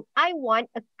sentence. I want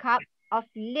a cup of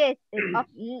less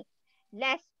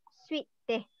sweet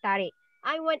teh tarik.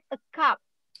 I want a cup.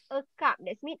 A cup.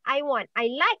 That means I want. I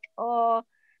like or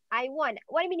I want.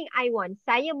 What meaning I want?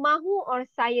 Saya mahu or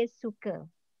saya suka?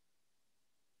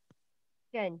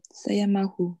 Kan? Saya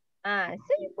mahu.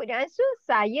 So you put the answer.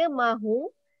 Saya mahu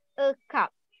a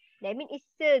cup. That means it's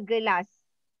segelas.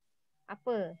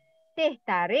 Apa? Teh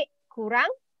tarik kurang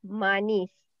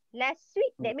manis. Less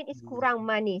sweet, that means it's kurang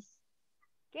manis.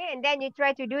 Okay, and then you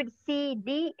try to do C,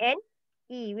 D, and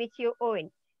E, which you own.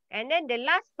 And then the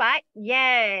last part,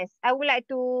 yes, I would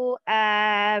like to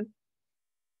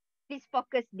please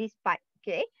focus this part,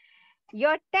 okay?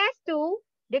 Your test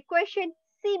 2, the question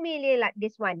similar like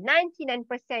this one, 99%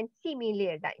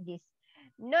 similar like this.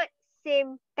 Not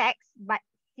same text, but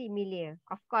similar.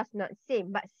 Of course, not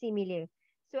same, but similar.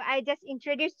 So I just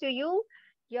introduce to you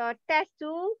your test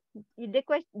 2,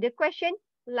 the question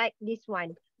like this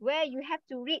one, where you have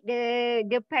to read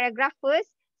the paragraph first,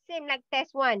 same like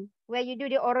test one, where you do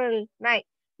the oral, right?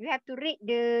 You have to read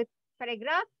the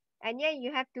paragraph and then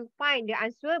you have to find the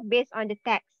answer based on the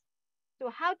text. So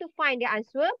how to find the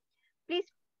answer? Please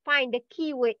find the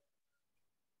keyword.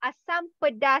 Asam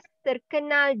pedas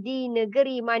terkenal di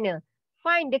negeri mana?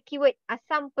 Find the keyword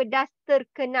asam pedas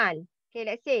terkenal. Okay,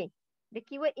 let's say the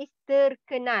keyword is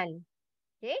terkenal.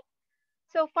 Okay,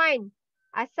 so find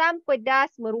asam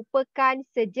pedas merupakan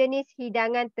sejenis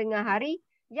hidangan tengah hari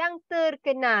yang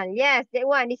terkenal. Yes, that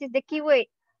one. This is the keyword.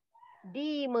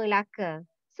 Di Melaka.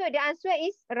 So the answer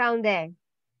is around there.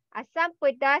 Asam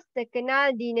pedas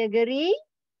terkenal di negeri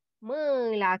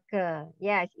Melaka.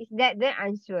 Yes, is that the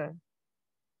answer?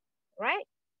 Right?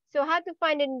 So how to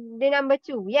find the number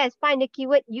 2? Yes, find the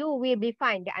keyword. You will be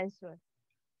find the answer.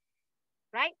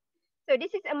 Right? So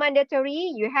this is a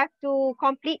mandatory. You have to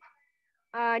complete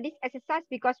this exercise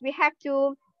because we have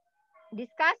to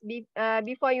discuss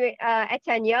before you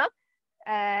attend your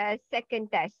second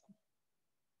test.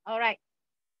 All right.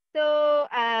 So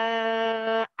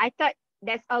I thought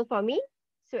that's all for me.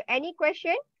 So any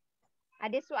question?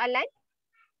 Ada soalan?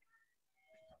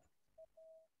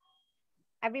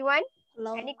 Everyone?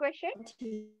 Hello, Any question?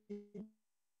 teacher.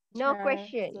 No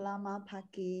question. Selamat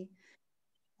pagi.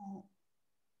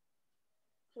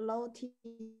 Hello, teacher.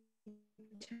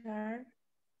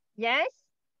 Yes?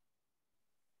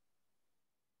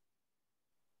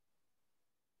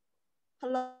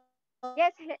 Hello.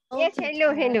 Yes, yes, hello,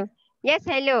 teacher. hello. Yes,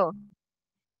 hello.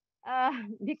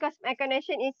 Because my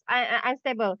connection is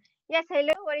unstable. Yes,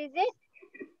 hello, what is it?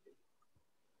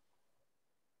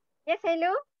 Yes,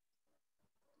 hello?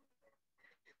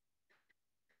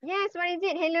 Yes, what is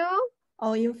it? Hello?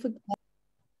 Oh, you forgot.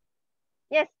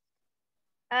 Yes.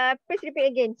 Please repeat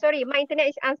again. Sorry, my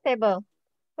internet is unstable.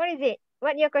 What is it?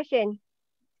 What your question?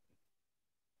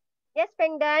 Yes,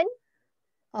 Pengdan?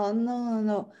 Oh,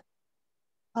 no.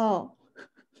 Oh.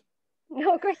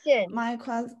 No question. My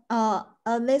question,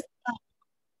 this,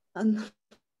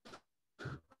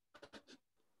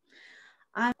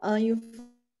 you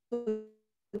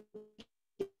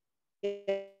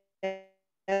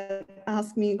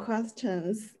ask me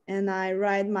questions and I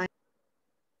write my.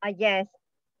 Yes.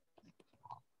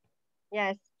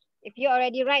 Yes. If you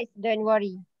already write, don't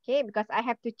worry. Okay, because I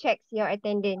have to check your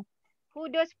attendance. Who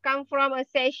does come from a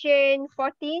session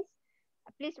 14?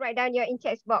 Please write down your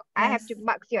in-chat box. I have to Yes.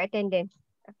 mark your attendance.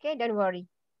 Okay, don't worry.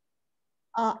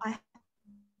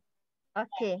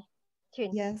 Okay.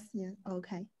 Chun. Yes,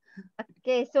 okay.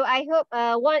 Okay, so I hope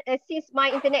since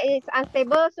my internet is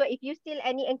unstable, so if you still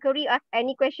any inquiry or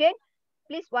any question,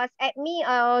 please WhatsApp me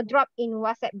or drop in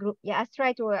WhatsApp group. Yeah, I'll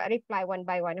try to reply one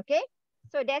by one. Okay.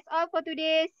 So that's all for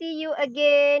today. See you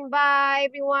again. Bye,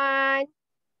 everyone.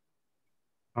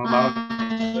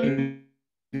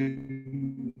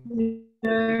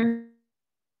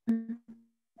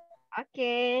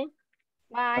 Okay.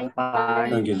 Bye.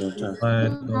 Bye. Thank you, doctor. Bye.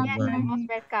 Yes, you're most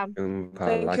welcome.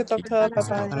 Thank you, doctor.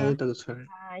 Bye-bye. Bye, doctor.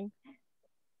 Bye.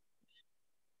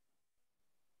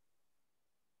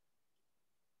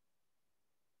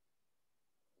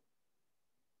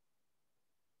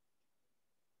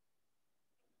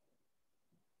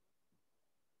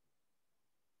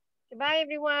 Bye,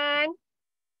 everyone.